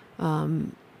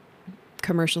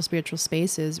commercial spiritual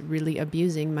spaces really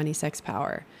abusing money, sex,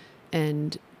 power.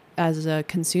 And as a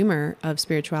consumer of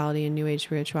spirituality and New Age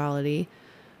spirituality,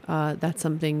 that's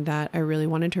something that I really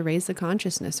wanted to raise the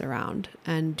consciousness around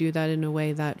and do that in a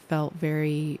way that felt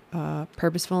very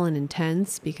purposeful and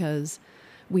intense, because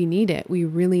we need it. We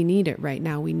really need it right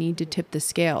now. We need to tip the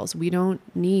scales. We don't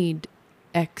need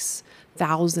X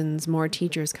thousands more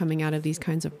teachers coming out of these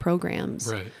kinds of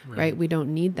programs, right? We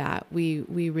don't need that. We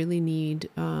really need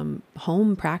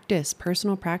home practice,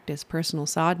 personal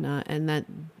sadhana, and that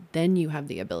then you have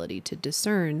the ability to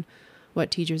discern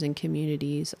what teachers and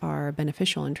communities are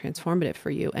beneficial and transformative for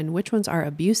you and which ones are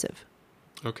abusive.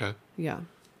 Okay. Yeah.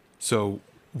 So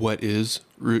what is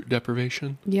root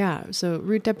deprivation? Yeah. So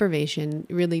root deprivation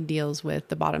really deals with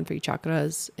the bottom 3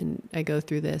 chakras. And I go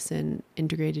through this in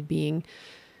Integrated Being.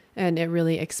 And it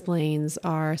really explains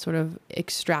our sort of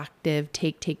extractive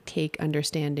take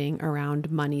understanding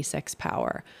around money, sex,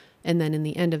 power. And then in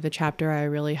the end of the chapter, I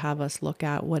really have us look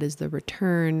at what is the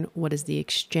return, what is the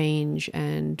exchange,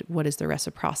 and what is the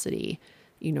reciprocity,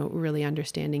 you know, really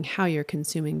understanding how you're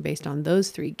consuming based on those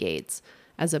 3 gates,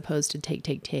 as opposed to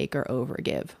take, or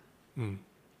overgive.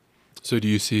 So do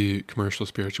you see commercial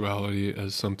spirituality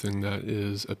as something that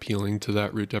is appealing to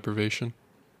that root deprivation?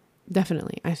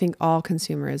 Definitely. I think all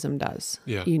consumerism does.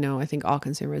 Yeah. You know, I think all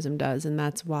consumerism does. And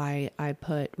that's why I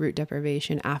put root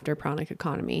deprivation after pranic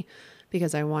economy,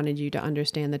 because I wanted you to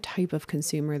understand the type of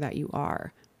consumer that you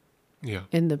are. Yeah.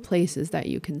 And the places that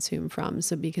you consume from.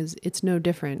 So because it's no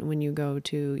different when you go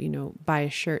to, you know, buy a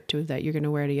shirt that you're going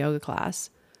to wear at a yoga class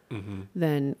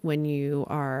than when you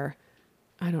are,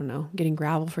 I don't know, getting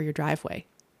gravel for your driveway.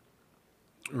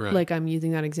 Right. Like, I'm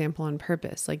using that example on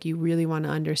purpose. Like, you really want to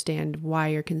understand why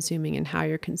you're consuming and how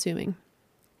you're consuming.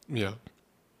 Yeah.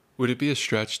 Would it be a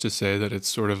stretch to say that it's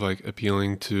sort of like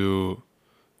appealing to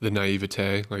the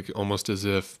naivete, like almost as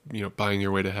if, you know, buying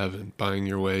your way to heaven, buying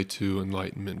your way to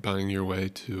enlightenment, buying your way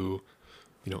to,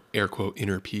 you know, air quote,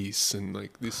 inner peace, and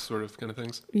like these sort of kind of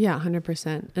things? Yeah,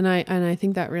 100%. And I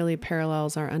think that really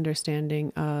parallels our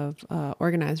understanding of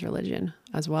organized religion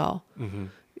as well.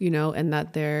 You know, and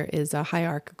that there is a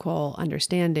hierarchical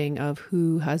understanding of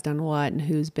who has done what and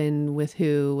who's been with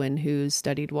who and who's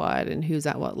studied what and who's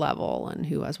at what level and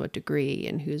who has what degree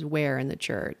and who's where in the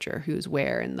church or who's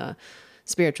where in the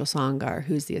spiritual sangha or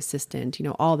who's the assistant, you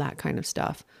know, all that kind of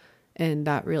stuff. And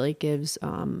that really gives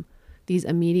these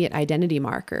immediate identity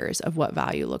markers of what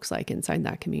value looks like inside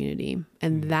that community.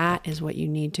 And that is what you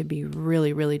need to be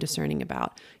really, really discerning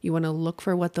about. You want to look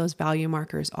for what those value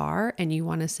markers are, and you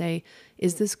want to say,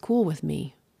 is this cool with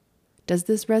me? Does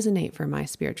this resonate for my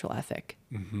spiritual ethic?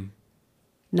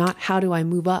 Not how do I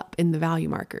move up in the value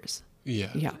markers?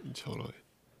 Yeah, totally.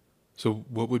 So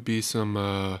what would be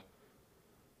some,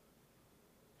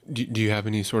 do you have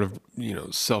any sort of, you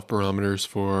know, self-barometers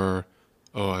for,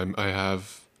 I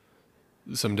have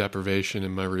some deprivation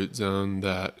in my root zone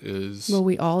that is... Well,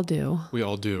 we all do. We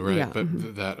all do, right? Yeah.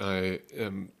 But that I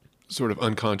am sort of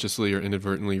unconsciously or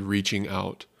inadvertently reaching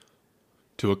out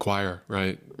to acquire,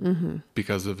 right?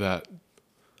 Because of that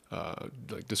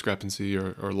like discrepancy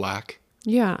or lack.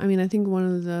 Yeah. I mean, I think one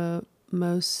of the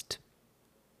most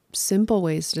simple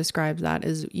ways to describe that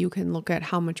is you can look at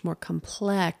how much more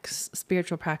complex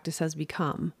spiritual practice has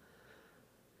become.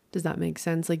 Does that make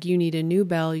sense? Like, you need a new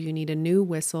bell, you need a new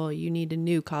whistle, you need a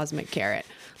new cosmic carrot.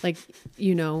 Like,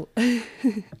 you know.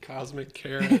 Cosmic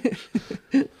carrot.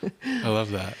 I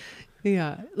love that.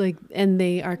 Yeah. Like, and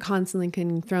they are constantly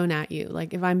getting thrown at you.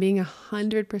 Like, if I'm being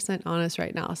 100% honest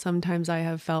right now, sometimes I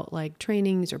have felt like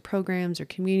trainings or programs or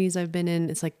communities I've been in,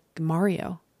 it's like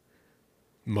Mario.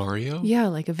 Mario? Yeah,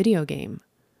 like a video game.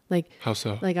 Like, how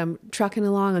so? Like, I'm trucking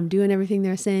along, I'm doing everything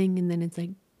they're saying, and then it's like,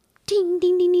 ding,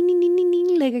 ding, ding, ding, ding, ding, ding,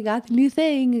 ding. Like, I got the new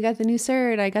thing. I got the new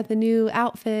cert. I got the new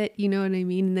outfit. You know what I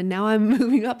mean? And then now I'm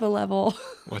moving up a level.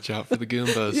 Watch out for the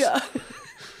Goombas. Yeah.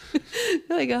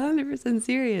 Like 100%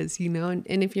 serious, you know?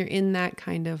 And if you're in that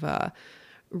kind of a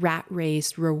rat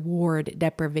race reward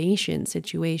deprivation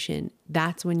situation,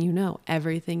 that's when you know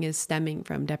everything is stemming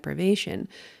from deprivation,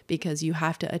 because you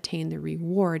have to attain the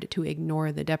reward to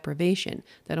ignore the deprivation.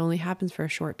 That only happens for a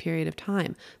short period of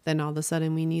time. Then all of a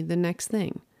sudden we need the next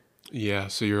thing. Yeah,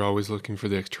 so you're always looking for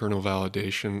the external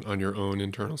validation on your own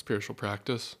internal spiritual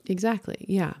practice. Exactly.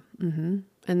 Yeah. And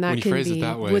that When you can phrase it be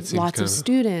that way, it with seems lots of kinda-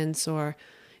 students, or,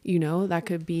 you know, that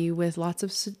could be with lots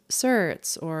of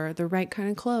certs, or the right kind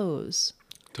of clothes.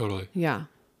 Totally. Yeah.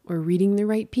 Or reading the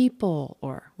right people,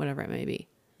 or whatever it may be.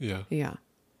 Yeah. Yeah.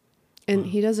 And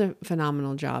he does a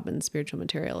phenomenal job in Spiritual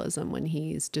Materialism when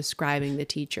he's describing the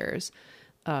teachers,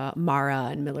 Mara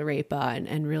and Milarepa,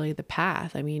 and really the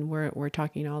path. I mean, we're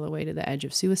talking all the way to the edge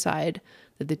of suicide,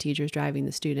 that the teacher's driving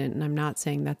the student. And I'm not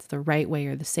saying that's the right way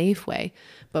or the safe way,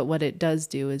 but what it does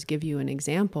do is give you an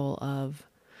example of,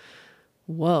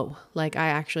 whoa, like I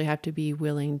actually have to be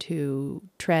willing to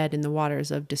tread in the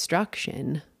waters of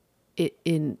destruction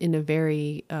in a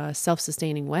very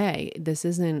self-sustaining way. This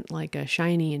isn't like a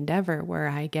shiny endeavor where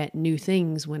I get new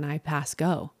things when I pass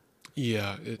go.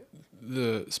 Yeah.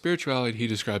 The spirituality he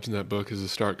describes in that book is a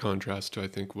stark contrast to, I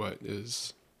think, what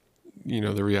is, you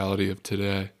know, the reality of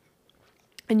today.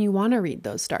 And you want to read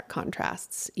those stark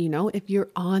contrasts, you know, if you're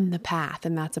on the path,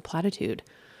 and that's a platitude.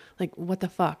 Like, what the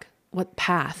fuck? What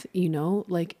path? You know,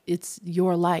 like, it's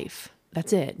your life.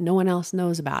 That's it. No one else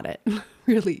knows about it.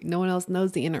 Really, no one else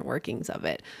knows the inner workings of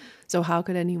it. So how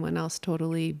could anyone else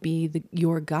totally be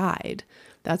your guide?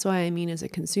 That's why, I mean, as a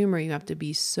consumer, you have to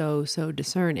be so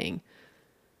discerning.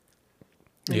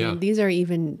 I mean, these are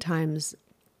even times,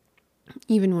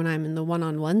 even when I'm in the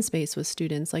one-on-one space with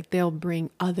students, like they'll bring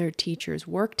other teachers'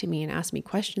 work to me and ask me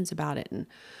questions about it. And,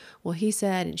 well, he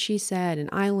said, and she said, and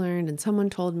I learned, and someone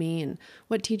told me, and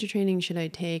what teacher training should I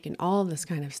take, and all of this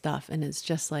kind of stuff. And it's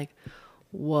just like,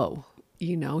 whoa,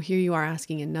 you know, here you are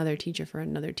asking another teacher for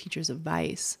another teacher's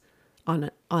advice on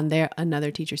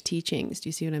another teacher's teachings. Do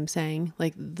you see what I'm saying?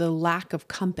 Like the lack of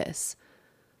compass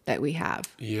that we have.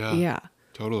 Yeah. Yeah.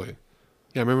 Totally.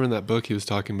 Yeah, I remember in that book he was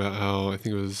talking about how, I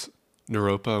think it was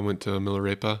Naropa went to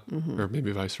Milarepa, or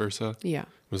maybe vice versa. Yeah.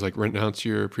 It was like, renounce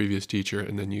your previous teacher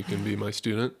and then you can be my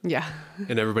student. Yeah.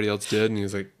 And everybody else did. And he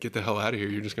was like, get the hell out of here.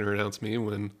 You're just going to renounce me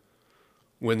when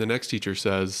the next teacher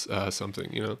says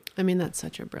something, you know? I mean, that's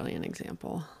such a brilliant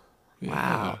example. Yeah.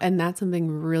 Wow. And that's something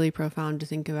really profound to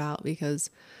think about, because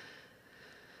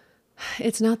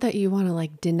it's not that you want to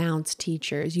like denounce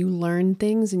teachers. You learn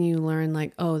things and you learn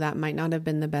like, oh, that might not have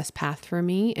been the best path for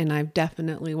me. And I've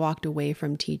definitely walked away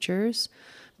from teachers.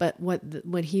 But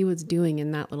what he was doing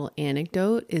in that little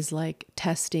anecdote is like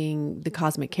testing the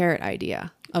cosmic carrot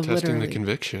idea of Testing literally the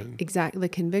conviction. Exactly. The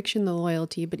conviction, the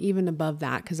loyalty, but even above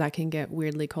that, because that can get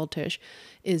weirdly cultish,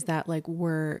 is that like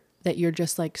that you're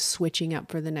just like switching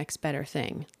up for the next better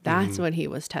thing. That's what he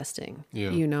was testing. Yeah.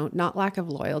 You know, not lack of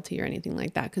loyalty or anything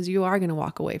like that, because you are going to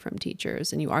walk away from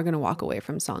teachers and you are going to walk away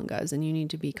from sanghas, and you need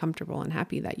to be comfortable and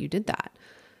happy that you did that.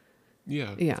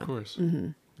 Yeah, Yeah. of course. Mm-hmm.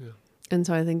 Yeah. And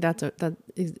so I think that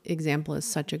example is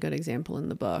such a good example in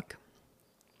the book.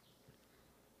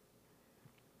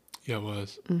 Yeah, it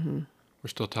was. Mm-hmm. We're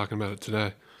still talking about it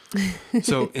today.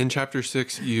 So in chapter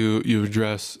 6, you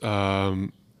address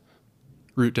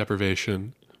root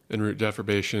deprivation, and root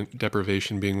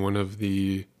deprivation being one of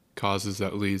the causes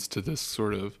that leads to this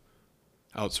sort of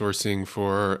outsourcing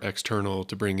for external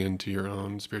to bring into your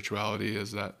own spirituality,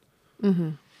 is that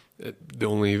the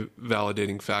only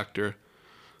validating factor.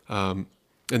 And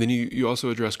then you also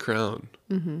address crown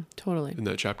Totally. in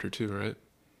that chapter too, right?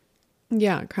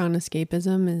 Yeah, crown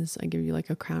escapism is, I give you like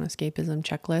a crown escapism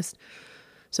checklist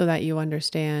so that you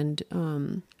understand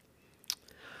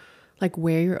like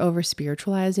where you're over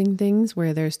spiritualizing things,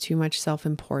 where there's too much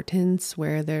self-importance,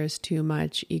 where there's too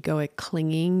much egoic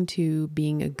clinging to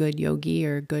being a good yogi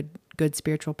or good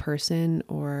spiritual person,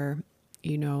 or,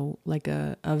 you know, like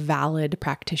a valid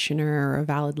practitioner or a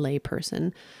valid lay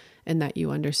person, and that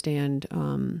you understand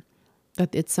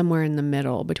that it's somewhere in the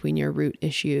middle between your root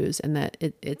issues, and that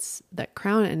it's that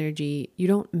crown energy. You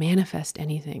don't manifest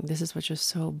anything. This is what's just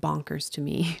so bonkers to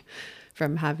me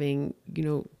from having, you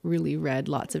know, really read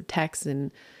lots of texts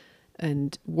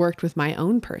and worked with my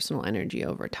own personal energy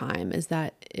over time, is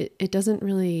that it doesn't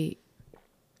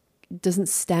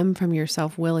stem from your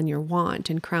self-will and your want.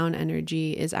 And crown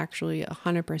energy is actually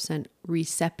 100%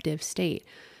 receptive state.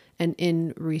 And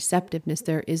in receptiveness,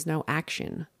 there is no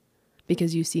action,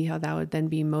 because you see how that would then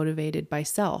be motivated by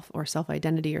self or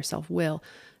self-identity or self-will.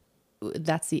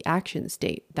 That's the action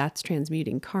state. That's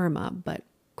transmuting karma. But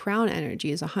crown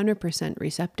energy is 100%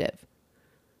 receptive,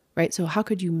 right? So how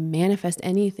could you manifest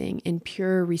anything in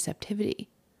pure receptivity?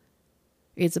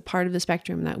 It's a part of the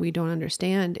spectrum that we don't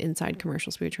understand inside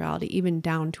commercial spirituality, even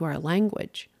down to our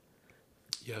language.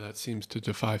 Yeah, that seems to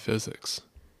defy physics.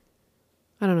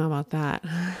 I don't know about that.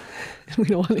 We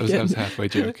don't want to get. I was halfway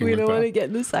joking. We don't want to get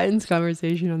in the science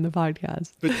conversation on the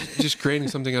podcast. But just creating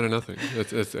something out of nothing.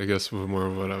 That's, I guess, more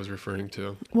of what I was referring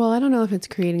to. Well, I don't know if it's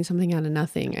creating something out of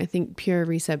nothing. I think pure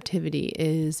receptivity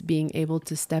is being able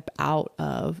to step out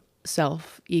of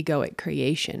self-egoic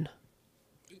creation.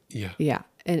 Yeah. Yeah.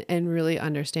 And really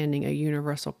understanding a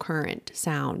universal current,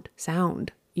 sound.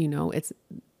 It's,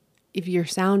 if your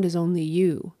sound is only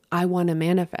you, I want to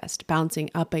manifest bouncing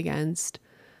up against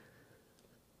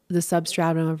the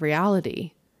substratum of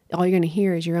reality. All you're going to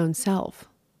hear is your own self.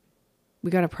 We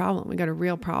got a problem. We got a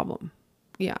real problem.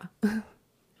 Yeah.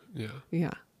 Yeah.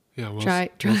 Yeah. Yeah. Well, Try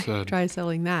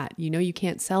selling that. You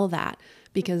can't sell that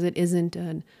because it isn't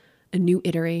a new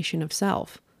iteration of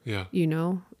self. Yeah.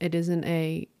 It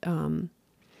isn't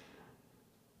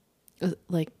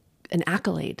like an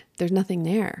accolade. There's nothing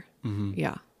there. Mm-hmm.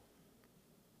 Yeah.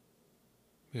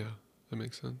 Yeah. That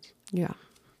makes sense. Yeah.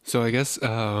 So I guess,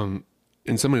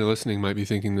 and somebody listening might be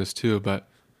thinking this too, but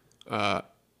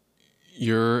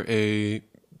you're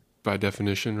by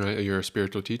definition, right? You're a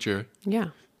spiritual teacher. Yeah.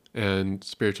 And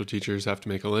spiritual teachers have to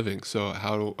make a living. So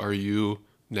how are you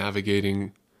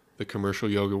navigating the commercial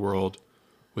yoga world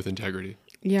with integrity?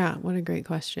 Yeah. What a great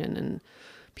question. And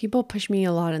people push me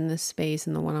a lot in this space,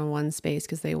 in the one-on-one space,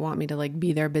 because they want me to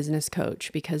be their business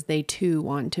coach, because they too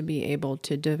want to be able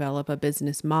to develop a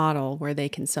business model where they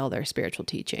can sell their spiritual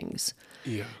teachings.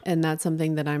 Yeah. And that's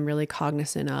something that I'm really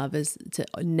cognizant of, is to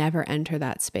never enter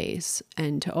that space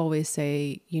and to always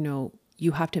say, you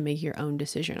have to make your own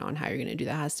decision on how you're going to do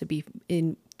that. It has to be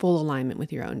in full alignment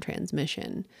with your own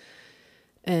transmission.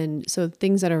 And so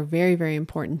things that are very, very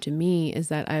important to me is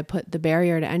that I put the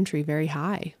barrier to entry very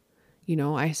high.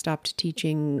 I stopped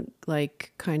teaching,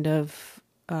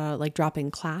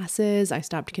 dropping classes. I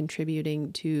stopped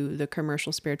contributing to the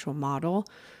commercial spiritual model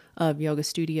of yoga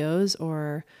studios,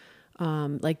 or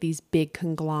these big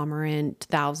conglomerate,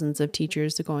 thousands of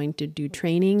teachers going to do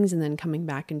trainings and then coming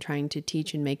back and trying to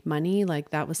teach and make money.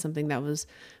 That was something that was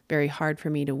very hard for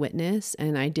me to witness.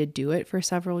 And I did do it for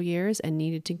several years and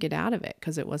needed to get out of it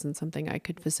because it wasn't something I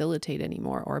could facilitate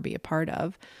anymore or be a part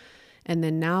of. And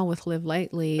then now with Live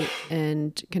Lightly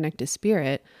and Connect to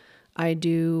Spirit, I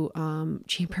do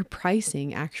cheaper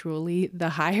pricing, actually, the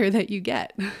higher that you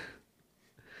get.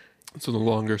 So the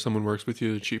longer someone works with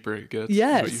you, the cheaper it gets.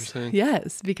 Yes. Is what you're saying?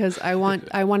 Yes. Because I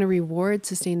want to reward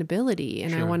sustainability,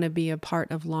 and Sure. I want to be a part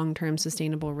of long-term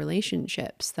sustainable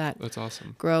relationships that's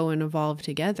awesome. Grow and evolve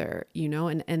together,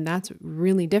 and that's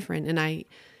really different. And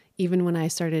even when I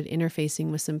started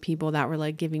interfacing with some people that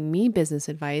were giving me business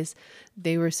advice,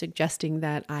 they were suggesting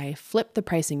that I flip the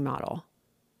pricing model.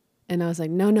 And I was like,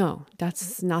 no,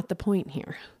 that's not the point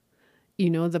here.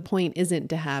 The point isn't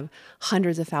to have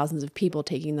hundreds of thousands of people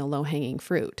taking the low-hanging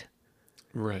fruit.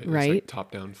 Right. Right. It's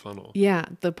top-down funnel. Yeah.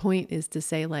 The point is to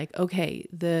say okay,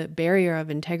 the barrier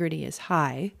of integrity is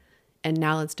high, and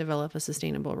now let's develop a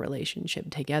sustainable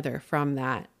relationship together from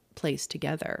that place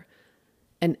together.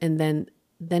 And then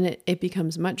it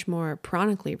becomes much more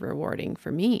chronically rewarding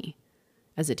for me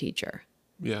as a teacher.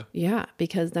 Yeah. Yeah.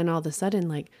 Because then all of a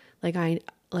sudden,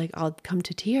 I'll come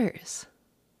to tears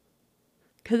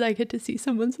because I get to see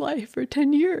someone's life for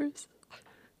 10 years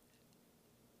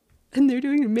and they're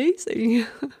doing amazing.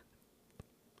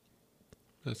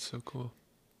 That's so cool.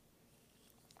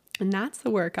 And that's the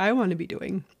work I want to be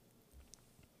doing.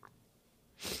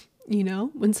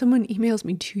 When someone emails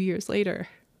me 2 years later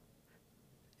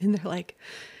and they're like,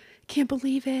 can't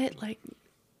believe it.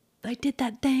 I did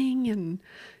that thing and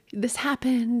this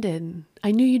happened and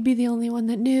I knew you'd be the only one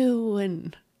that knew.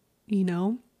 And,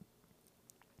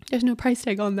 there's no price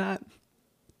tag on that.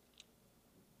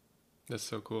 That's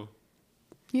so cool.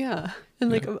 Yeah.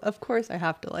 And of course I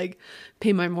have to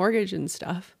pay my mortgage and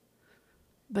stuff,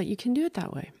 but you can do it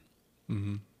that way.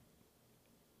 Mm-hmm.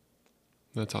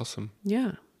 That's awesome.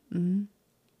 Yeah. Mm-hmm.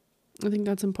 I think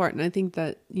that's important. I think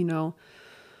that,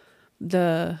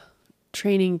 the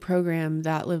training program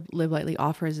that Live Lightly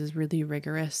offers is really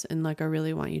rigorous. And I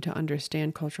really want you to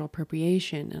understand cultural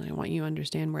appropriation. And I want you to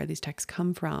understand where these texts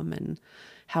come from and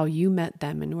how you met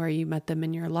them and where you met them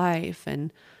in your life.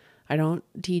 And I don't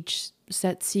teach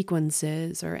set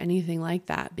sequences or anything like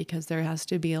that, because there has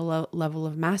to be a level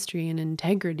of mastery and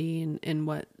integrity in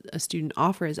what a student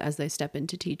offers as they step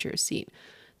into teacher's seat.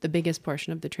 The biggest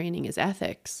portion of the training is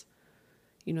ethics.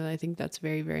 I think that's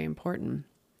very, very important.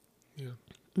 Yeah.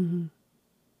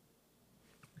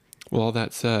 Well, all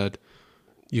that said,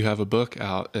 you have a book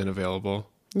out and available.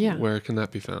 Yeah. Where can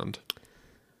that be found?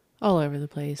 All over the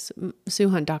place.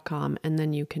 SueHunt.com, and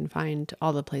then you can find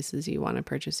all the places you want to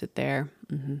purchase it there.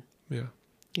 Yeah.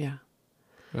 Yeah.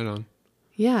 Right on.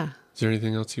 Yeah. Is there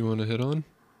anything else you want to hit on?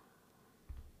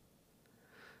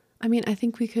 I mean, I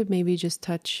think we could maybe just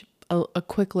touch a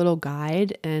quick little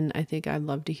guide, and I think I'd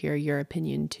love to hear your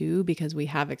opinion too, because we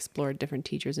have explored different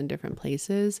teachers in different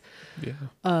places. Yeah.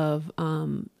 Of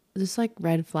just like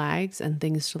red flags and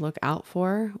things to look out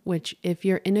for, which if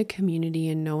you're in a community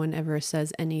and no one ever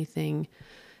says anything,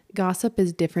 gossip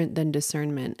is different than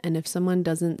discernment. And if someone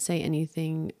doesn't say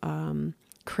anything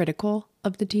critical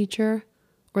of the teacher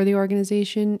or the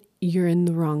organization, you're in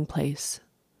the wrong place.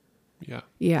 Yeah.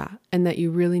 Yeah. And that you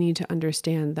really need to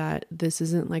understand that this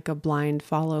isn't like a blind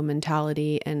follow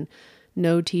mentality, and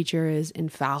no teacher is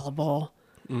infallible,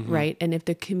 right? And if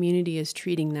the community is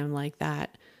treating them like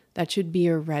that, that should be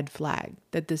a red flag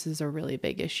that this is a really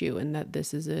big issue, and that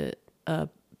this is a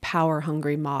power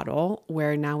hungry model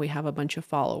where now we have a bunch of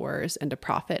followers and a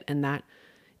profit, and that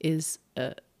is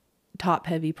a top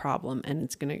heavy problem, and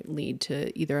it's going to lead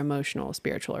to either emotional,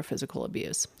 spiritual, or physical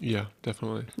abuse. Yeah,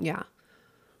 definitely. Yeah.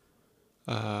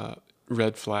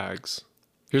 Red flags.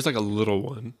 Here's like a little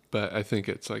one, but I think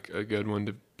it's like a good one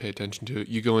to pay attention to.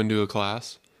 You go into a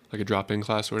class, like a drop-in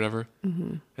class or whatever,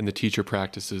 and the teacher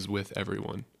practices with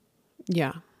everyone.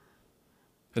 Yeah.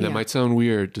 And that might sound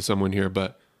weird to someone here,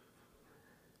 but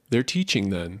they're teaching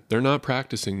then. They're not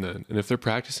practicing then. And if they're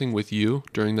practicing with you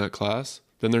during that class,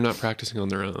 then they're not practicing on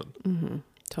their own.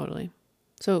 Totally.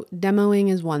 So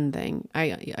demoing is one thing.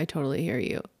 I totally hear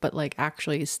you. But like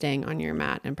actually staying on your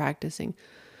mat and practicing.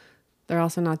 They're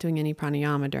also not doing any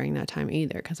pranayama during that time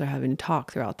either, because they're having to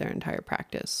talk throughout their entire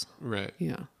practice. Right.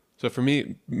 Yeah. So for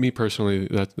me personally,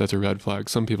 that's a red flag.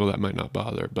 Some people that might not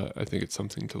bother, but I think it's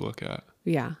something to look at.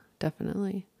 Yeah,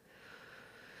 definitely.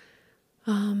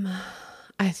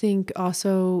 I think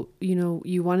also,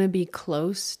 you want to be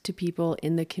close to people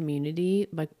in the community.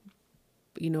 Like,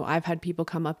 I've had people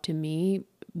come up to me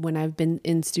when I've been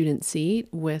in student seat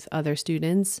with other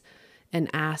students and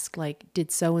ask, like,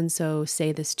 did so-and-so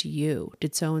say this to you?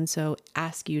 Did so-and-so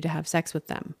ask you to have sex with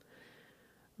them?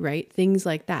 Right? Things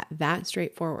like that. That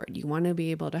straightforward. You want to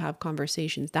be able to have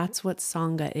conversations. That's what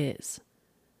Sangha is.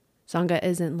 Sangha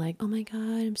isn't like, oh my God,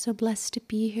 I'm so blessed to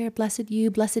be here. Blessed you,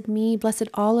 blessed me, blessed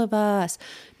all of us.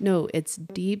 No, it's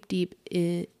deep,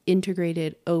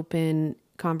 integrated, open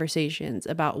conversations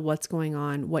about what's going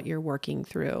on, what you're working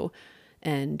through,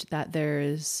 and that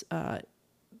there's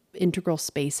integral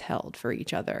space held for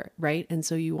each other, right? And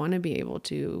so you want to be able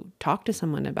to talk to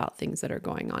someone about things that are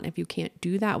going on. If you can't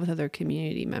do that with other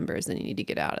community members, then you need to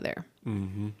get out of there.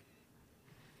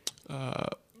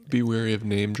 Be wary of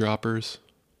name droppers.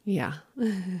 Yeah,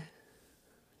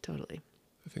 totally.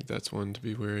 I think that's one to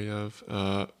be wary of.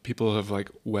 People have like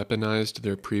weaponized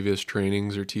their previous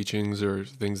trainings or teachings or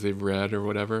things they've read or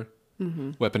whatever.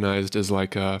 Weaponized as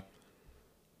like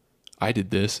I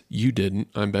did this, you didn't,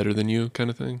 I'm better than you kind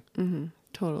of thing.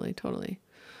 Totally.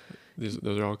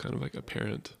 Those are all kind of like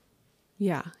apparent.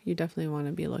 Yeah, you definitely want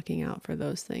to be looking out for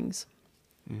those things.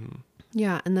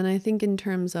 Yeah, and then I think in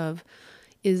terms of,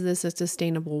 is this a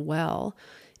sustainable well,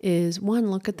 is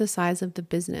one, look at the size of the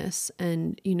business,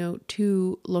 and,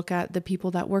 two, look at the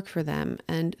people that work for them,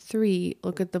 and three,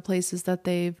 look at the places that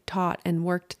they've taught and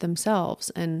worked themselves.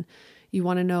 And you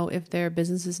want to know if their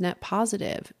business is net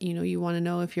positive. You want to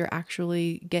know if you're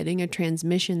actually getting a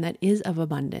transmission that is of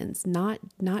abundance, not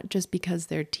just because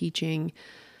they're teaching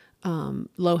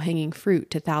low-hanging fruit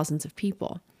to thousands of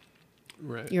people.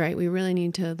 Right. You're right. We really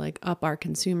need to like up our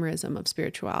consumerism of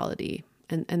spirituality,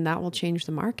 and that will change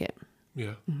the market.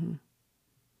 Yeah.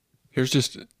 Here's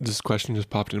just, this question just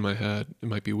popped into my head. It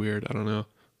might be weird. I don't know.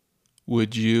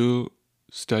 Would you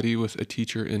study with a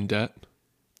teacher in debt?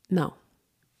 No.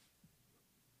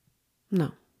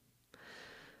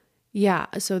 Yeah.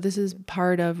 So this is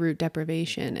part of root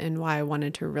deprivation and why I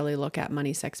wanted to really look at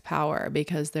money, sex, power,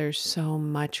 because there's so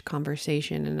much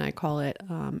conversation, and I call it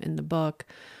in the book,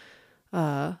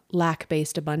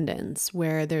 lack-based abundance,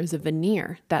 where there's a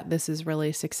veneer that this is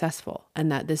really successful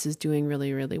and that this is doing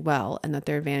really, really well, and that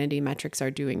their vanity metrics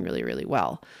are doing really, really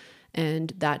well.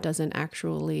 And that doesn't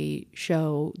actually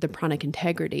show the pranic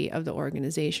integrity of the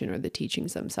organization or the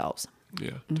teachings themselves.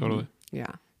 Yeah, totally.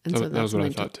 Yeah. And so that was what I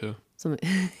something thought too.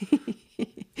 Something.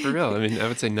 For real. I mean, I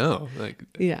would say no. Like,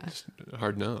 Yeah. just a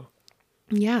hard no.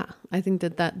 Yeah. I think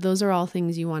that those are all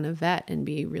things you want to vet and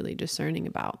be really discerning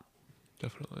about.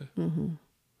 Definitely.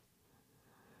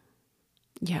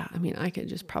 Yeah. I mean, I could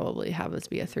just probably have this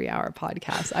be a 3-hour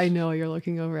podcast. I know you're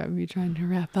looking over at me trying to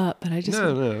wrap up, but I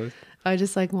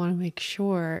just like want to make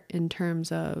sure in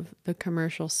terms of the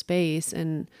commercial space,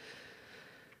 and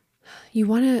you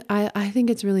want to, I think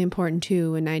it's really important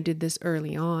too. And I did this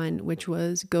early on, which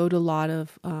was go to a lot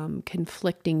of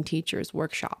conflicting teachers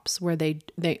workshops where they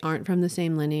aren't from the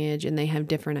same lineage and they have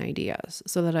different ideas,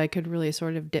 so that I could really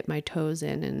sort of dip my toes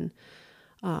in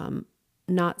and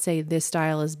not say this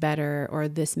style is better or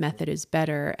this method is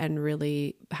better, and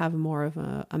really have more of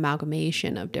a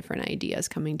amalgamation of different ideas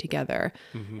coming together,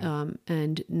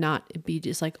 and not be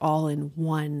just like all in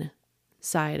one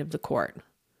side of the court.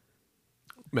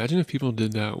 Imagine if people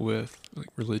did that with like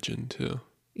religion too.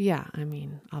 Yeah. I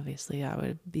mean, obviously I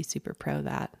would be super pro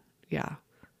that. Yeah.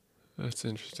 That's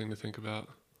interesting to think about.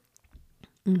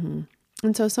 And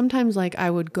so sometimes like I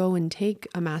would go and take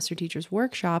a master teacher's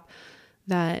workshop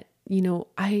that, you know,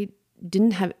 I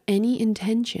didn't have any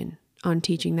intention on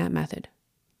teaching that method.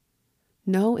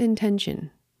 No intention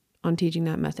on teaching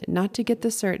that method. Not to get the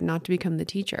cert, not to become the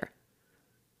teacher.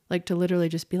 Like to literally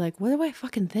just be like, what do I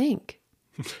fucking think?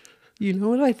 You know,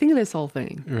 what do I think of this whole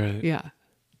thing? Right. Yeah.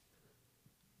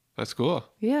 That's cool.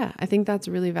 Yeah. I think that's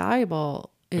really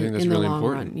valuable in the really long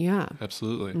important. run. Yeah.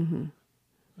 Absolutely.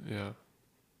 Yeah.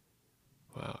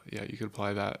 Wow. Yeah. You could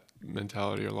apply that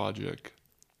mentality or logic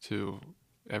to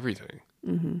everything.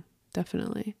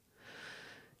 Definitely.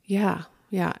 Yeah.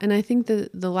 Yeah. And I think the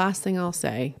last thing I'll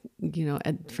say, you know,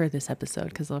 for this episode,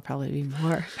 because there'll probably be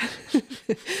more,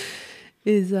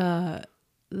 is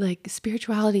like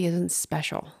spirituality isn't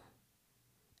special.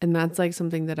 And that's like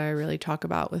something that I really talk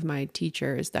about with my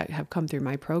teachers that have come through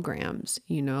my programs,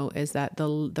 you know, is that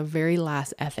the very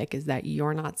last ethic is that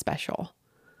you're not special,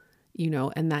 you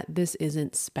know, and that this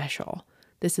isn't special.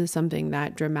 This is something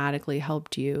that dramatically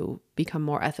helped you become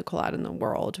more ethical out in the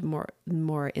world,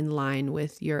 more in line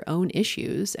with your own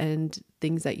issues and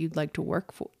things that you'd like to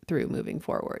work through moving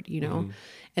forward, you know,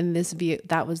 and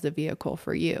that was the vehicle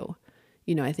for you.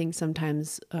 You know, I think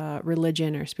sometimes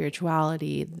religion or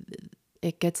spirituality,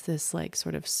 it gets this like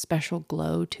sort of special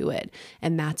glow to it.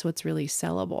 And that's what's really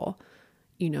sellable,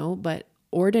 you know, but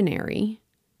ordinary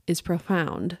is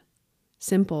profound.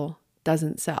 Simple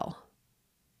doesn't sell.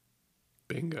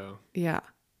 Bingo. Yeah.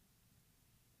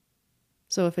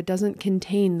 So if it doesn't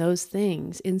contain those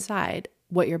things inside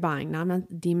what you're buying, now I'm not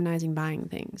demonizing buying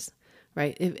things,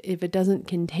 right? If it doesn't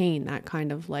contain that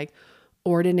kind of like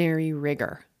ordinary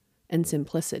rigor and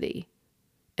simplicity,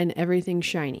 and everything's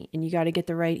shiny, and you got to get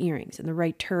the right earrings and the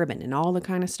right turban and all the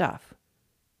kind of stuff,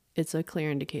 it's a clear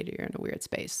indicator you're in a weird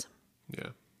space.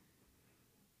 Yeah.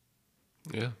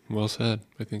 Yeah. Well said.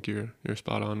 I think you're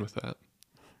spot on with that.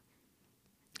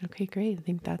 Okay, great. I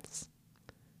think that's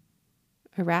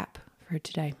a wrap for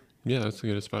today. Yeah, that's as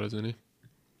good a spot as any.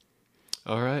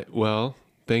 All right. Well,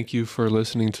 thank you for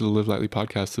listening to the Live Lightly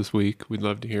podcast this week. We'd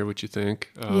love to hear what you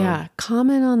think. Yeah.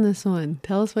 Comment on this one.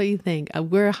 Tell us what you think.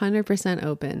 We're 100%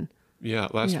 open. Yeah.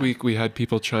 Last week we had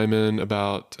people chime in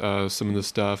about some of the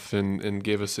stuff and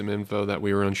gave us some info that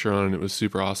we were unsure on, and it was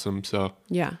super awesome. So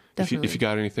yeah, definitely. If you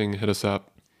got anything, hit us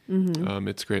up.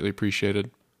 It's greatly appreciated.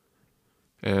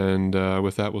 And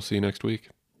with that, we'll see you next week.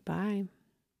 Bye.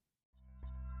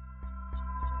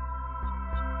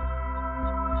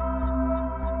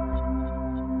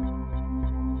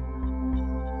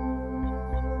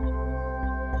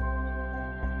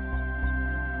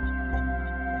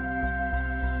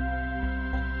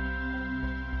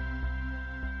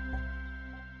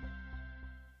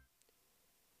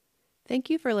 Thank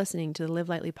you for listening to the Live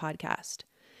Lightly podcast.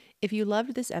 If you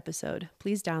loved this episode,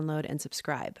 please download and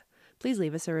subscribe. Please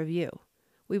leave us a review.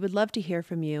 We would love to hear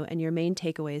from you and your main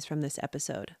takeaways from this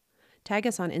episode. Tag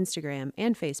us on Instagram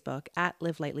and Facebook at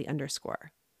livelightly_.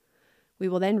 We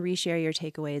will then reshare your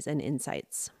takeaways and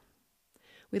insights.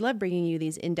 We love bringing you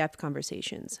these in-depth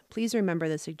conversations. Please remember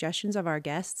the suggestions of our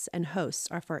guests and hosts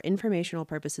are for informational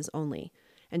purposes only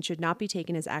and should not be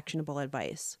taken as actionable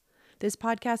advice. This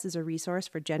podcast is a resource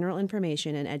for general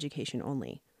information and education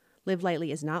only. Live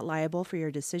Lightly is not liable for your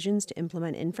decisions to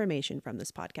implement information from this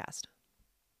podcast.